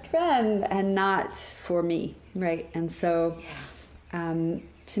best friend and not for me, right? And so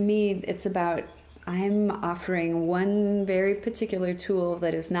to me, it's about I'm offering one very particular tool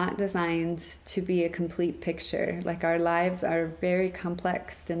that is not designed to be a complete picture. Like our lives are very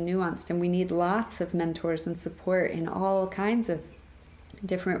complex and nuanced, and we need lots of mentors and support in all kinds of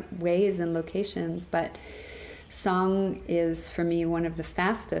different ways and locations. But song is, for me, one of the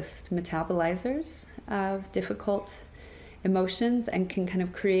fastest metabolizers of difficult emotions and can kind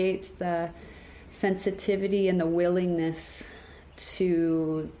of create the sensitivity and the willingness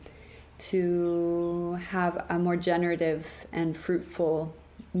to have a more generative and fruitful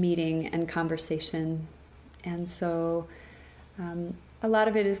meeting and conversation. And so a lot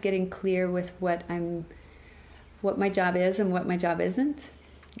of it is getting clear with what my job is and what my job isn't.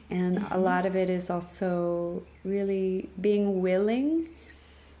 And a lot of it is also really being willing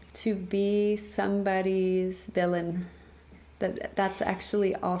to be somebody's villain. That's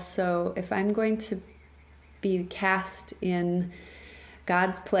actually also, if I'm going to be cast in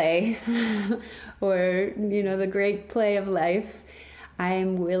God's play or, the great play of life, I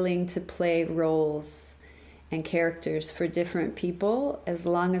am willing to play roles and characters for different people as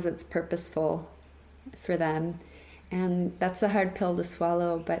long as it's purposeful for them. And that's a hard pill to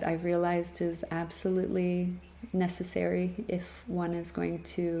swallow, but I've realized is absolutely necessary if one is going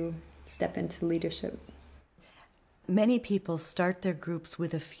to step into leadership. Many people start their groups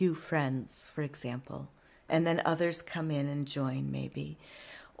with a few friends, for example, and then others come in and join maybe.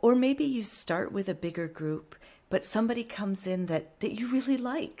 Or maybe you start with a bigger group, but somebody comes in that you really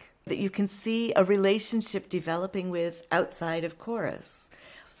like, that you can see a relationship developing with outside of chorus,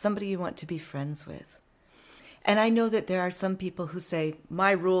 somebody you want to be friends with. And I know that there are some people who say,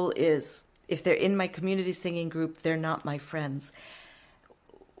 my rule is, if they're in my community singing group, they're not my friends,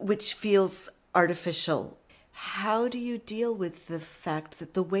 which feels artificial. How do you deal with the fact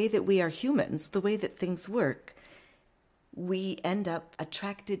that the way that we are humans, the way that things work, we end up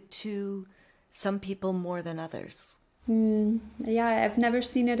attracted to some people more than others? Yeah, I've never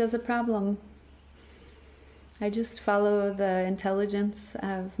seen it as a problem. I just follow the intelligence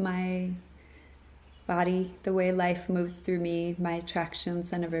of my body, the way life moves through me, my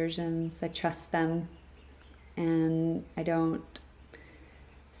attractions and aversions. I trust them, and I don't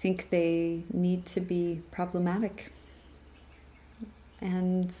think they need to be problematic.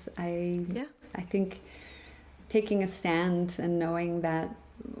 And I think taking a stand and knowing that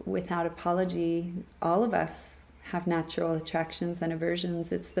without apology, all of us have natural attractions and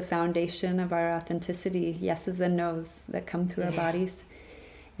aversions. It's the foundation of our authenticity, yeses and nos that come through our bodies.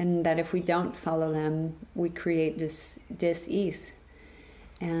 And that if we don't follow them, we create dis-ease.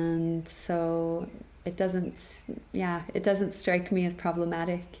 And so it doesn't strike me as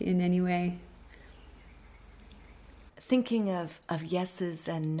problematic in any way. Thinking of yeses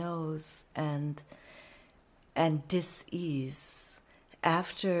and nos and dis-ease,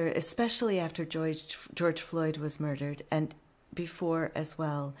 especially after George Floyd was murdered, and before as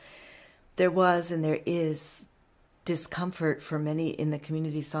well, there was and there is discomfort for many in the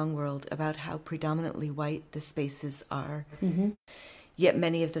community song world about how predominantly white the spaces are. Mm-hmm. Yet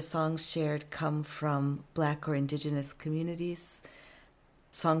many of the songs shared come from Black or Indigenous communities,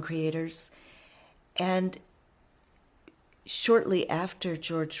 song creators. And shortly after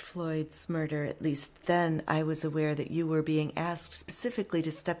George Floyd's murder, at least then, I was aware that you were being asked specifically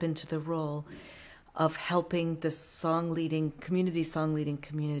to step into the role of helping the community song-leading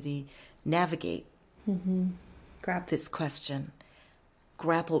community navigate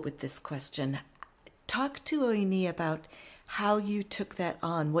grapple with this question. Talk to Oini about how you took that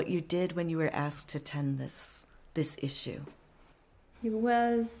on, what you did when you were asked to tend this issue. It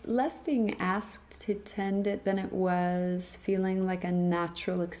was less being asked to tend it than it was feeling like a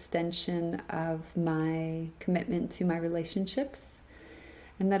natural extension of my commitment to my relationships,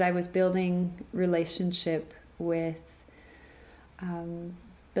 and that I was building relationship with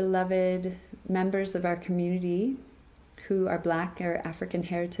beloved members of our community who are Black or African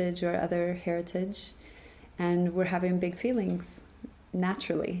heritage or other heritage, and we're having big feelings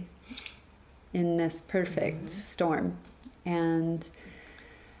naturally in this perfect storm. And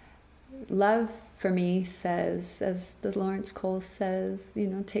love for me says, as the Lawrence Cole says,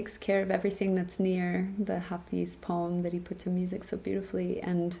 takes care of everything that's near, the Hafiz poem that he put to music so beautifully.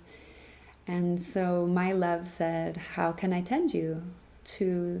 And so my love said, how can I tend you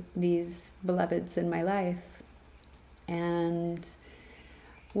to these beloveds in my life? And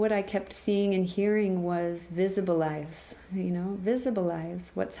what I kept seeing and hearing was visibilize,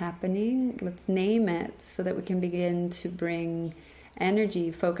 visibilize what's happening. Let's name it so that we can begin to bring energy,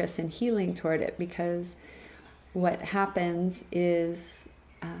 focus, and healing toward it. Because what happens is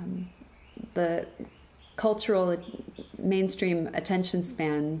the cultural mainstream attention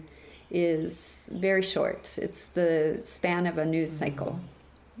span is very short. It's the span of a news cycle.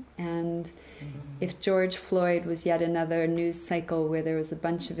 And if George Floyd was yet another news cycle where there was a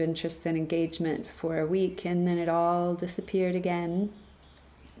bunch of interest and engagement for a week and then it all disappeared again,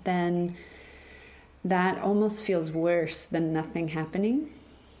 then that almost feels worse than nothing happening.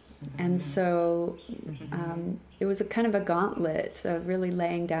 And so it was a kind of a gauntlet of really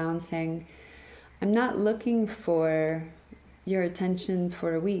laying down, saying, I'm not looking for your attention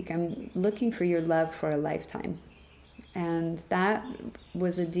for a week. I'm looking for your love for a lifetime. And that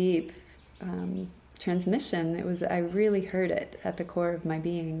was a deep transmission. I really heard it at the core of my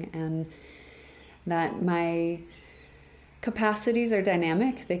being, and that my capacities are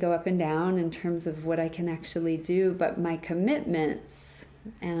dynamic. They go up and down in terms of what I can actually do, but my commitments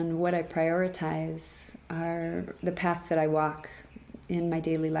and what I prioritize are the path that I walk in my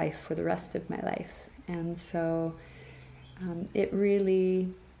daily life for the rest of my life. And so it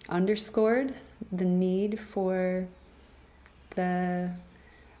really underscored the need for the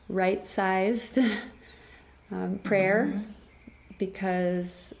right-sized prayer,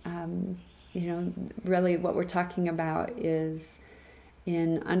 because really what we're talking about is,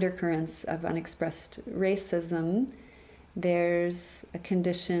 in undercurrents of unexpressed racism, there's a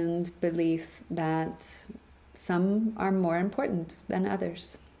conditioned belief that some are more important than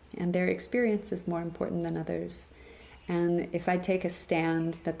others, and their experience is more important than others. And if I take a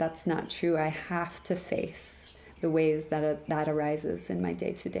stand that that's not true, I have to face the ways that that arises in my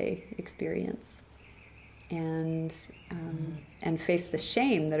day-to-day experience, and face the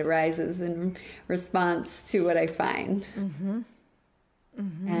shame that arises in response to what I find.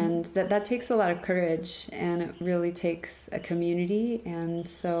 And that takes a lot of courage, and it really takes a community. And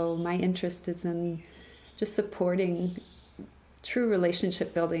so my interest is in just supporting true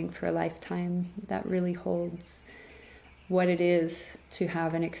relationship building for a lifetime that really holds what it is to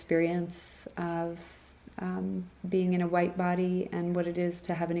have an experience of being in a white body, and what it is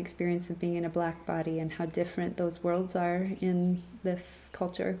to have an experience of being in a black body, and how different those worlds are in this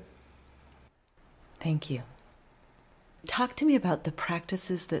culture. Thank you. Talk to me about the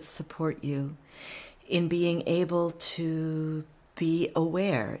practices that support you in being able to be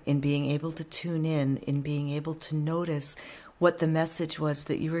aware, in being able to tune in being able to notice what the message was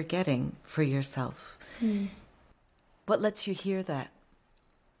that you were getting for yourself. What lets you hear that?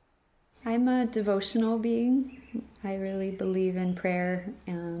 I'm a devotional being. I really believe in prayer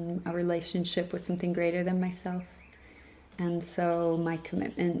and a relationship with something greater than myself. And so my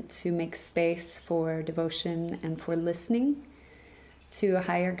commitment to make space for devotion and for listening to a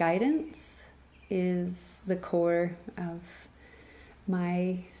higher guidance is the core of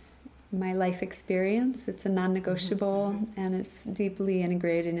my life experience. It's a non-negotiable, and it's deeply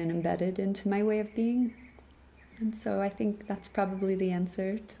integrated and embedded into my way of being. And so I think that's probably the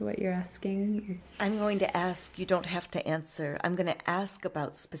answer to what you're asking. I'm going to ask, you don't have to answer. I'm going to ask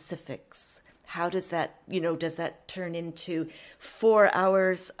about specifics. How does that, does that turn into 4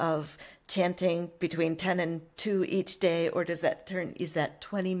 hours of chanting between 10 and 2 each day? Or is that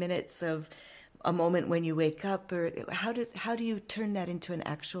 20 minutes of a moment when you wake up? Or how do you turn that into an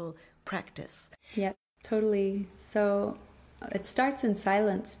actual practice? Yep, totally. So it starts in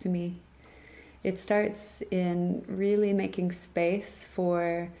silence to me. It starts in really making space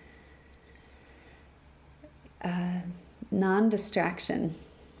for non-distraction.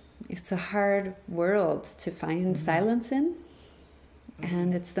 It's a hard world to find silence in,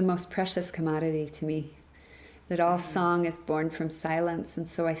 and it's the most precious commodity to me. That all song is born from silence, and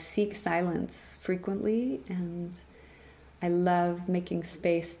so I seek silence frequently, and I love making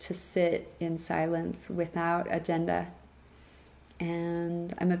space to sit in silence without agenda.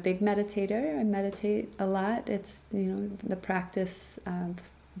 And I'm a big meditator. I meditate a lot. It's, the practice of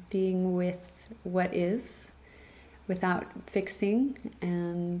being with what is without fixing,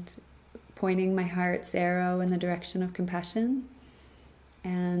 and pointing my heart's arrow in the direction of compassion.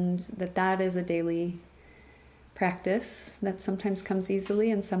 And that is a daily practice that sometimes comes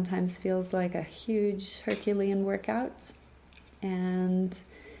easily and sometimes feels like a huge Herculean workout. And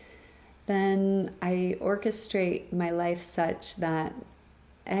then I orchestrate my life such that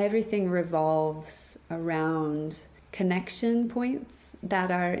everything revolves around connection points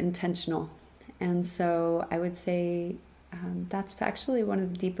that are intentional. And so I would say that's actually one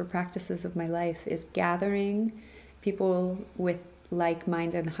of the deeper practices of my life, is gathering people with like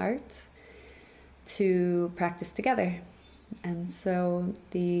mind and heart to practice together. And so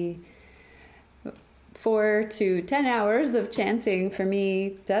the 4 to 10 hours of chanting for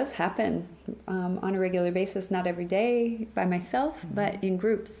me does happen on a regular basis, not every day by myself, but in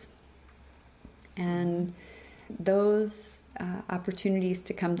groups. And those opportunities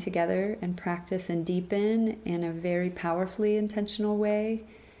to come together and practice and deepen in a very powerfully intentional way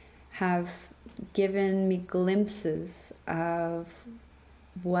have given me glimpses of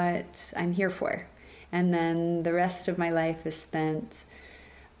what I'm here for. And then the rest of my life is spent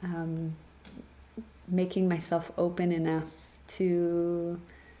making myself open enough to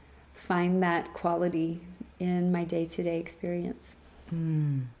find that quality in my day-to-day experience.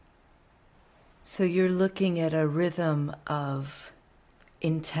 So you're looking at a rhythm of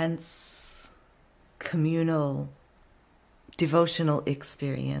intense, communal, devotional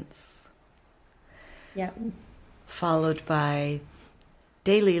experience. Yeah. Followed by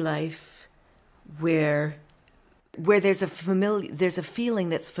daily life where there's a feeling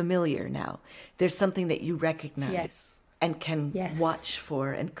that's familiar now. There's something that you recognize and can watch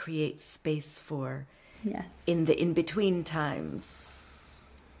for and create space for in the in-between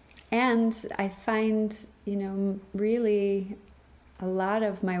times. And I find, really a lot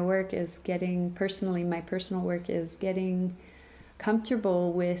of my work is my personal work is getting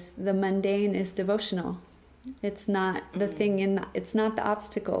comfortable with the mundane is devotional. It's not the it's not the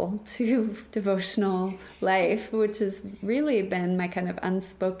obstacle to devotional life, which has really been my kind of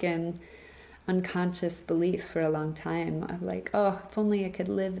unspoken, unconscious belief for a long time of like, oh, if only I could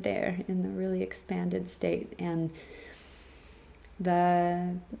live there in the really expanded state. And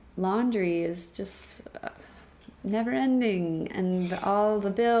the laundry is just never ending, and all the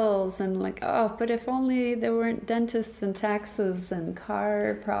bills, and like, oh, but if only there weren't dentists and taxes and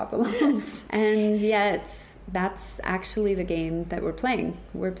car problems. And yet that's actually the game that we're playing.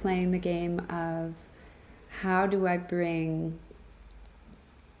 We're playing the game of how do I bring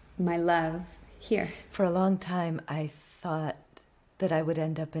my love here. For a long time I thought that I would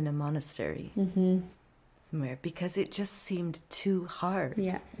end up in a monastery somewhere, because it just seemed too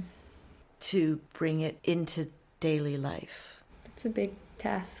hard to bring it into daily life. It's a big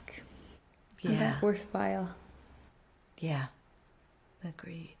task. Yeah. But worthwhile. Yeah.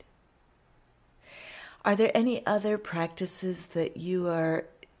 Agreed. Are there any other practices that you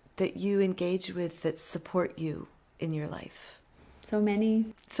engage with that support you in your life? So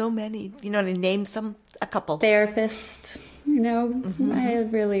many. You know, to name a couple. Therapist. I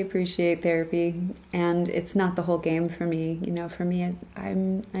really appreciate therapy, and it's not the whole game for me. For me,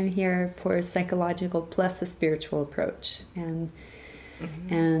 I'm here for a psychological plus a spiritual approach, and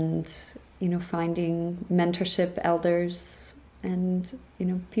finding mentorship, elders, and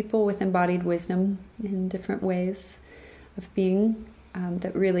people with embodied wisdom in different ways of being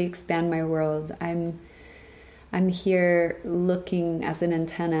that really expand my world. I'm here looking as an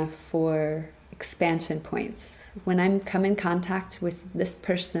antenna for expansion points. When I'm come in contact with this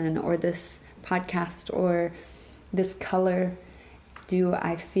person or this podcast or this color, do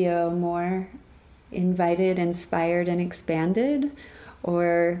I feel more invited, inspired, and expanded?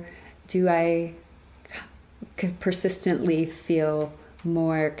 Or do I persistently feel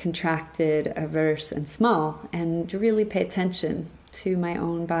more contracted, averse, and small? And really pay attention to my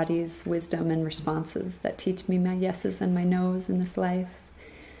own body's wisdom and responses that teach me my yeses and my nos in this life.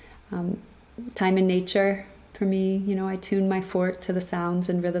 Time in nature, for me, I tune my fork to the sounds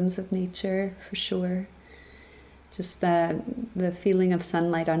and rhythms of nature, for sure. Just the feeling of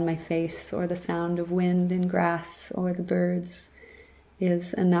sunlight on my face, or the sound of wind and grass or the birds,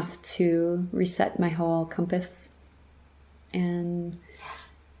 is enough to reset my whole compass. And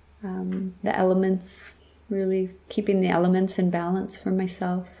the elements, really keeping the elements in balance for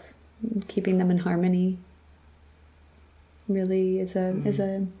myself, keeping them in harmony, really is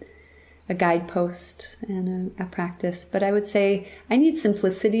a guidepost and a practice. But I would say I need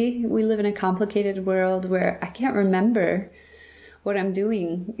simplicity. We live in a complicated world where I can't remember what I'm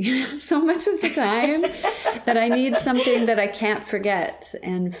doing so much of the time that I need something that I can't forget.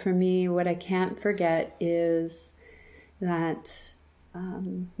 And for me, what I can't forget is that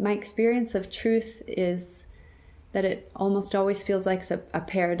my experience of truth is that it almost always feels like a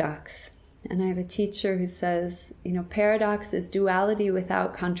paradox. And I have a teacher who says, paradox is duality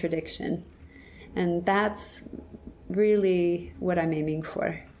without contradiction. And that's really what I'm aiming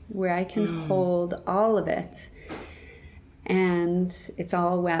for, where I can hold all of it and it's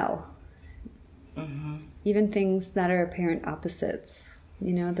all well. Even things that are apparent opposites,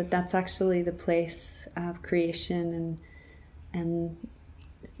 that's actually the place of creation and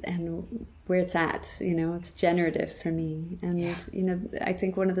and where it's at. It's generative for me. And, I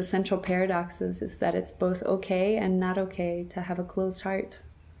think one of the central paradoxes is that it's both okay and not okay to have a closed heart.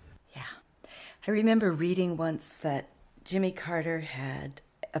 Yeah. I remember reading once that Jimmy Carter had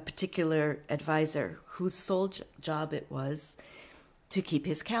a particular advisor whose sole job it was to keep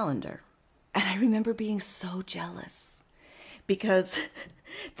his calendar. And I remember being so jealous because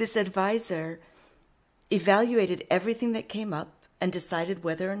this advisor evaluated everything that came up and decided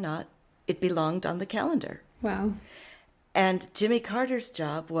whether or not it belonged on the calendar. Wow. And Jimmy Carter's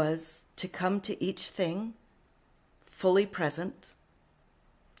job was to come to each thing fully present,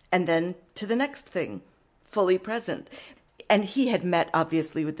 and then to the next thing, fully present. And he had met,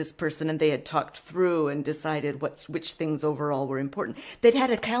 obviously, with this person, and they had talked through and decided which things overall were important. They'd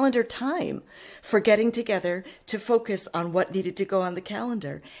had a calendar time for getting together to focus on what needed to go on the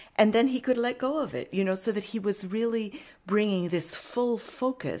calendar. And then he could let go of it, so that he was really bringing this full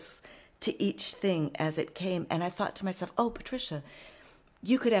focus to each thing as it came. And I thought to myself, oh, Patricia,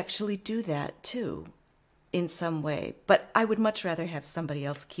 you could actually do that too, in some way, but I would much rather have somebody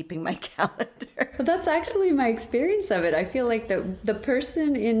else keeping my calendar. Well, that's actually my experience of it. I feel like the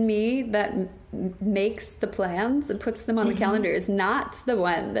person in me that makes the plans and puts them on the calendar is not the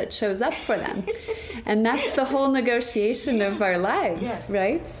one that shows up for them. And that's the whole negotiation of our lives, yes.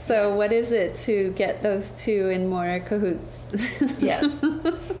 Right? So what is it to get those two in more cahoots? Yes.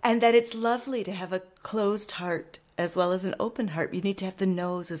 And that it's lovely to have a closed heart as well as an open heart. You need to have the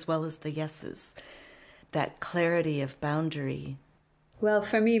no's as well as the yeses. That clarity of boundary. Well,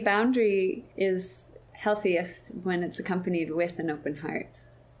 for me, boundary is healthiest when it's accompanied with an open heart.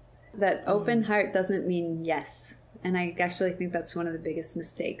 That open heart doesn't mean yes. And I actually think that's one of the biggest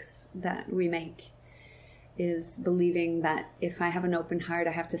mistakes that we make, is believing that if I have an open heart,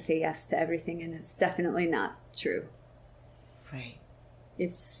 I have to say yes to everything. And it's definitely not true. Right.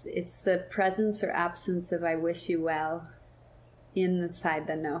 It's the presence or absence of I wish you well inside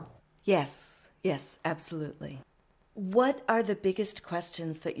the no. Yes. Yes, absolutely. What are the biggest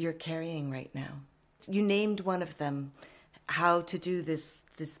questions that you're carrying right now? You named one of them, how to do this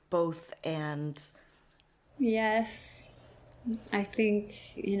both and. Yes. I think,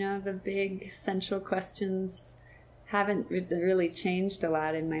 the big central questions haven't really changed a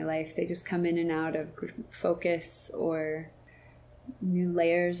lot in my life. They just come in and out of focus or new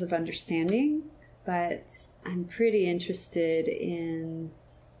layers of understanding. But I'm pretty interested in.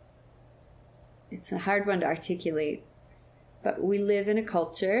 It's a hard one to articulate, but we live in a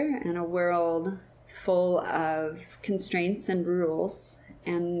culture and a world full of constraints and rules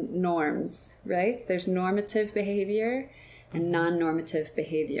and norms, right? There's normative behavior and non-normative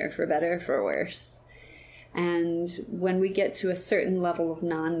behavior, for better or for worse. And when we get to a certain level of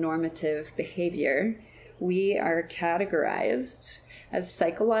non-normative behavior, we are categorized as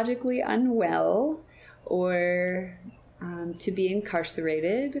psychologically unwell or to be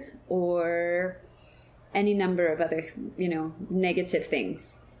incarcerated or any number of other, negative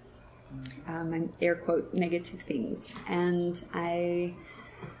things. Air quote, negative things. And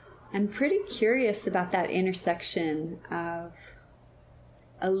I'm pretty curious about that intersection of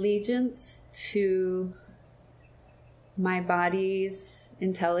allegiance to my body's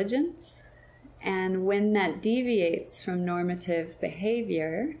intelligence, and when that deviates from normative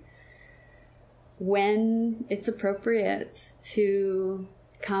behavior, when it's appropriate to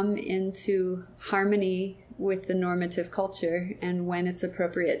come into harmony with the normative culture, and when it's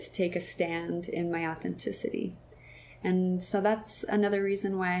appropriate to take a stand in my authenticity. And so that's another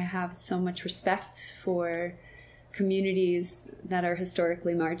reason why I have so much respect for communities that are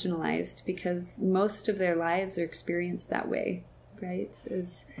historically marginalized, because most of their lives are experienced that way, right?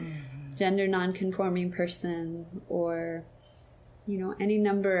 As gender non-conforming person, or, any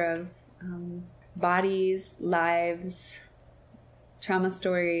number of bodies, lives, trauma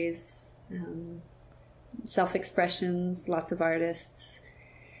stories, self-expressions, lots of artists.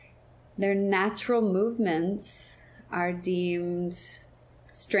 Their natural movements are deemed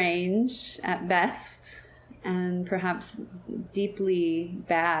strange at best, and perhaps deeply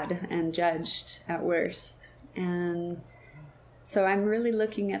bad and judged at worst. And so I'm really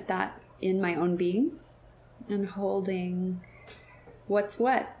looking at that in my own being and holding what's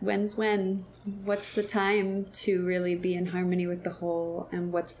what, when's when, what's the time to really be in harmony with the whole,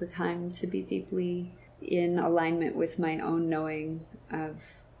 and what's the time to be deeply in alignment with my own knowing of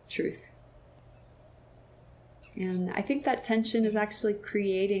truth. And I think that tension is actually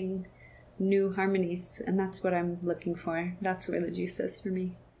creating new harmonies, and that's what I'm looking for. That's where the juice is for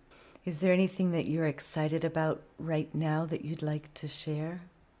me. Is there anything that you're excited about right now that you'd like to share?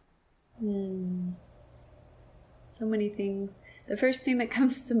 So many things. the first thing that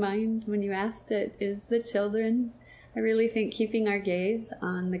comes to mind when you asked it is the children. I really think keeping our gaze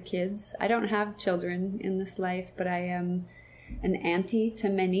on the kids. I don't have children in this life, but I am an auntie to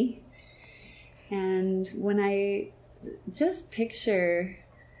many. And when I just picture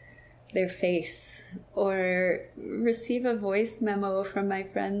their face or receive a voice memo from my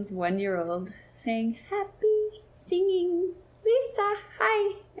friend's 1-year-old saying, "Happy singing, Lisa,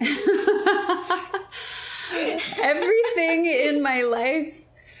 hi." Everything in my life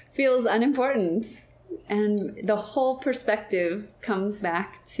feels unimportant. And the whole perspective comes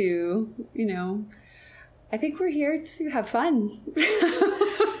back to, I think we're here to have fun.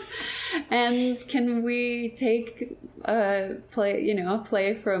 And can we take a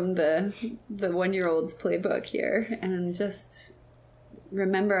play from the 1-year-old's playbook here and just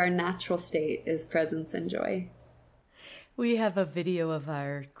remember our natural state is presence and joy. We have a video of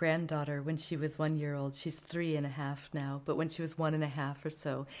our granddaughter when she was 1 year old. She's 3.5 now, but when she was 1.5 or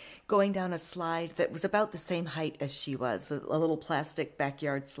so, going down a slide that was about the same height as she was, a little plastic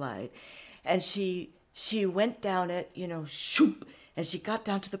backyard slide. And she went down it, shoop, and she got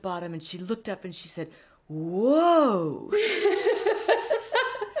down to the bottom and she looked up and she said, "Whoa."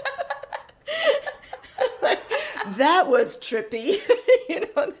 That was trippy.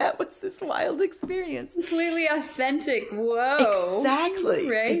 That was this wild experience. Completely authentic. Whoa. Exactly.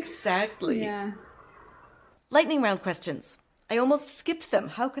 Right? Exactly. Yeah. Lightning round questions. I almost skipped them.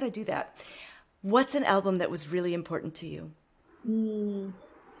 How could I do that? What's an album that was really important to you?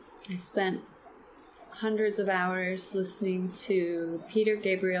 I've spent hundreds of hours listening to Peter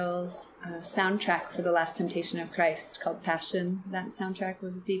Gabriel's soundtrack for The Last Temptation of Christ called Passion. That soundtrack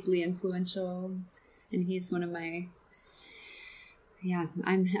was deeply influential, and he's one of my... Yeah,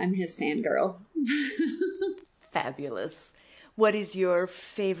 I'm his fangirl. Fabulous. What is your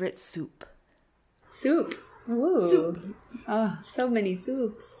favorite soup? Soup. Ooh. Soup. Oh, so many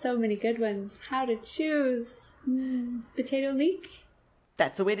soups. So many good ones. How to choose. Potato leek.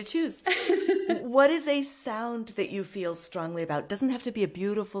 That's a way to choose. What is a sound that you feel strongly about? It doesn't have to be a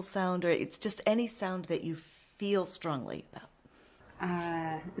beautiful sound, or it's just any sound that you feel strongly about.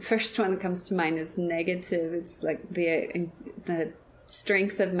 The first one that comes to mind is negative. It's like the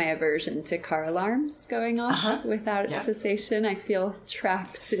strength of my aversion to car alarms going off without cessation. I feel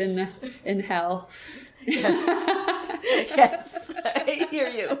trapped in hell. Yes. Yes, I hear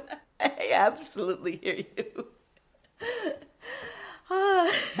you. I absolutely hear you.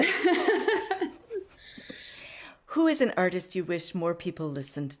 Who is an artist you wish more people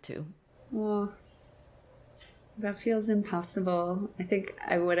listened to? Oh, that feels impossible. I think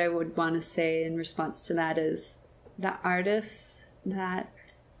what I would want to say in response to that is the artists that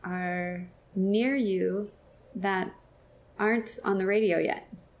are near you that aren't on the radio yet,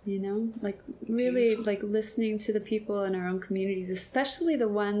 like really beautiful. Like listening to the people in our own communities, especially the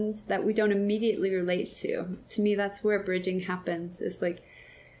ones that we don't immediately relate to. To me, that's where bridging happens, is like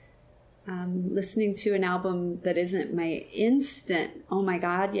listening to an album that isn't my instant, oh my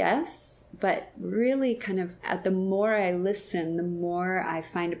God, yes, but really kind of the more I listen, the more I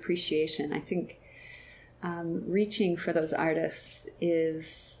find appreciation. I think reaching for those artists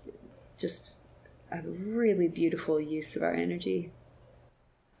is just a really beautiful use of our energy.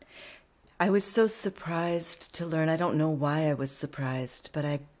 I was so surprised to learn, I don't know why I was surprised, but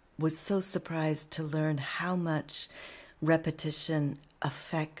I was so surprised to learn how much repetition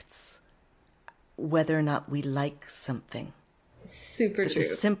affects whether or not we like something. Super true. The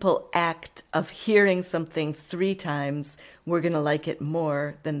simple act of hearing something 3 times, we're going to like it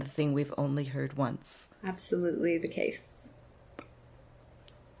more than the thing we've only heard once. Absolutely the case.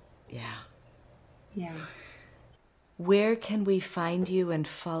 Yeah. Yeah. Where can we find you and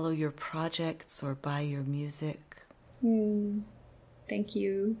follow your projects or buy your music? Thank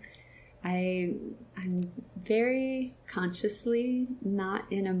you. I'm very consciously not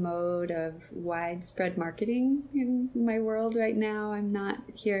in a mode of widespread marketing in my world right now. I'm not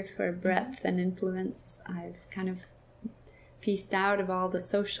here for breadth and influence. I've kind of pieced out of all the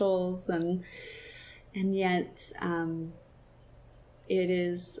socials, and yet it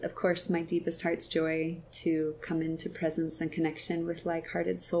is, of course, my deepest heart's joy to come into presence and connection with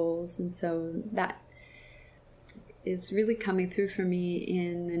like-hearted souls. And so that is really coming through for me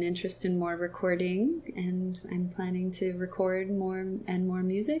in an interest in more recording, and I'm planning to record more and more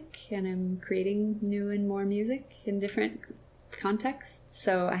music, and I'm creating new and more music in different contexts.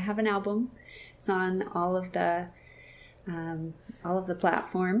 So I have an album. It's on all of the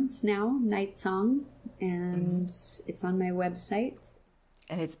platforms now, Night Song, and it's on my website.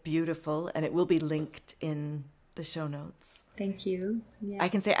 And it's beautiful, and it will be linked in the show notes. Thank you. Yeah. I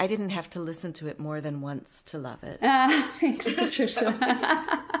can say I didn't have to listen to it more than once to love it. Thanks,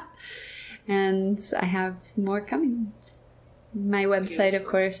 Patricia. And I have more coming. My website, of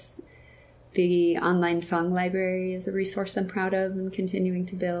course, the online song library is a resource I'm proud of and continuing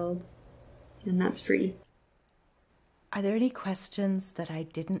to build. And that's free. Are there any questions that I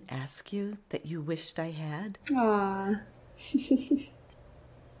didn't ask you that you wished I had? Aw.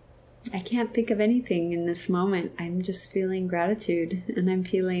 I can't think of anything in this moment. I'm just feeling gratitude, and I'm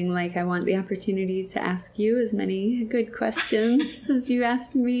feeling like I want the opportunity to ask you as many good questions as you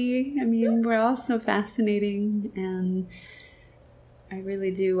asked me. I mean, we're all so fascinating, and I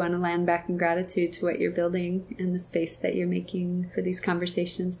really do want to land back in gratitude to what you're building and the space that you're making for these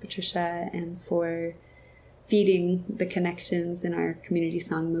conversations, Patricia, and for feeding the connections in our community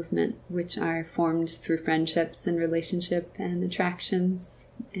song movement, which are formed through friendships and relationship and attractions.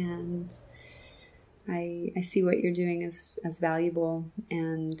 And I see what you're doing as valuable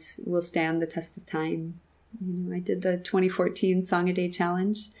and will stand the test of time. You know, I did the 2014 Song a Day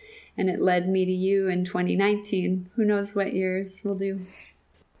Challenge, and it led me to you in 2019. Who knows what yours will do?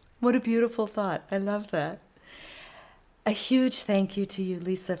 What a beautiful thought. I love that. A huge thank you to you,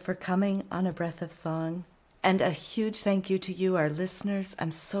 Lisa, for coming on A Breath of Song. And a huge thank you to you, our listeners.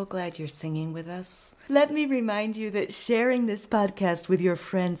 I'm so glad you're singing with us. Let me remind you that sharing this podcast with your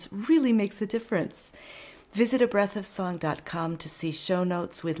friends really makes a difference. Visit abreathofsong.com to see show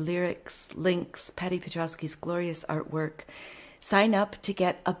notes with lyrics, links, Patty Petrowski's glorious artwork. Sign up to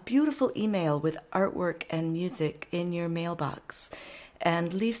get a beautiful email with artwork and music in your mailbox.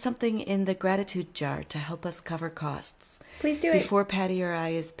 And leave something in the gratitude jar to help us cover costs. Please do it. Before Patty or I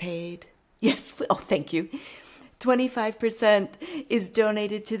is paid. Yes, oh, thank you. 25% is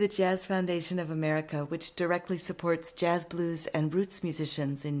donated to the Jazz Foundation of America, which directly supports jazz, blues, and roots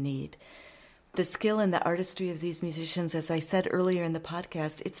musicians in need. The skill and the artistry of these musicians, as I said earlier in the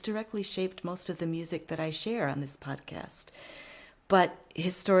podcast, it's directly shaped most of the music that I share on this podcast. But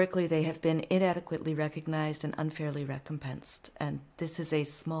historically, they have been inadequately recognized and unfairly recompensed. And this is a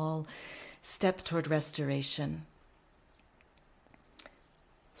small step toward restoration.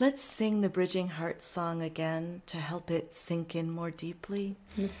 Let's sing the Bridging Heart song again to help it sink in more deeply.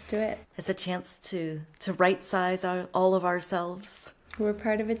 Let's do it. As a chance to right-size all of ourselves. We're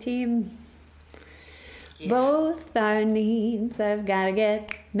part of a team. Yeah. Both our needs have got to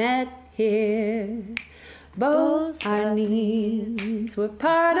get met here. Both our needs, we're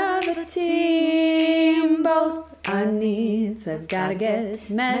part of a team. Both our needs have got to get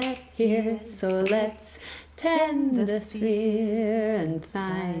met here. So let's tend the fear and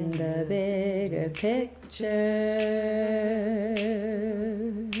find the bigger picture.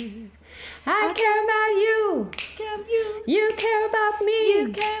 I care about you. You care about me. You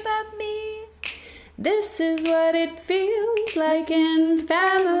care about me. This is what it feels like in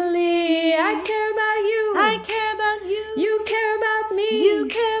family. I care about you. I care about you. You care about me. You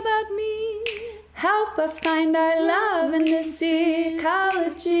care about me. Help us find our love in this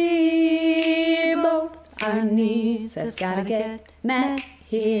ecology. Both our needs have got to get met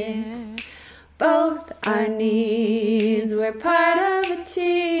here. Both our needs, we're part of a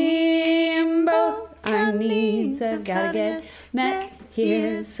team. Both our needs have got to get met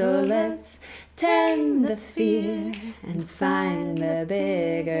here. So let's tend the fear and find the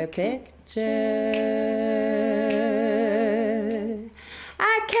bigger picture.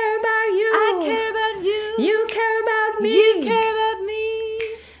 I care about you. I care about you. You care about me. You care about me.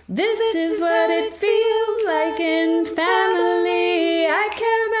 This is what it feels like in family. I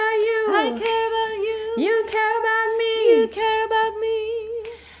care about you. I care about you. You care about me. You care about me.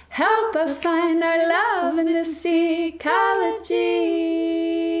 Help us find our love in this ecology.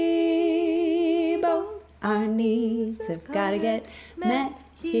 Both our needs have got to get met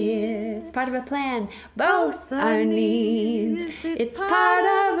here. It's part of a plan. Both our needs. It's part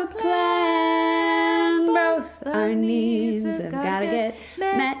of a plan. Both our needs have got to get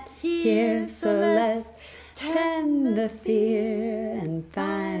met here. So let's tend the fear and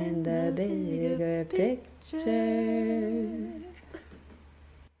find the bigger picture.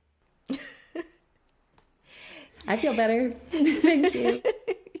 I feel better. Thank you.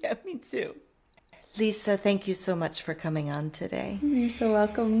 Yeah, me too. Lisa, thank you so much for coming on today. You're so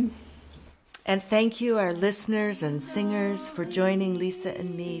welcome. And thank you, our listeners and singers, for joining Lisa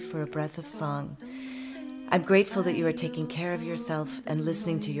and me for A Breath of Song. I'm grateful that you are taking care of yourself and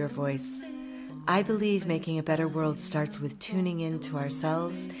listening to your voice. I believe making a better world starts with tuning in to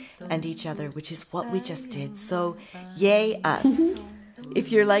ourselves and each other, which is what we just did. So, yay us.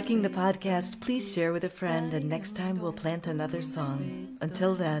 If you're liking the podcast, please share with a friend, and next time we'll plant another song.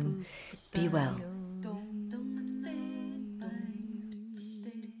 Until then, be well.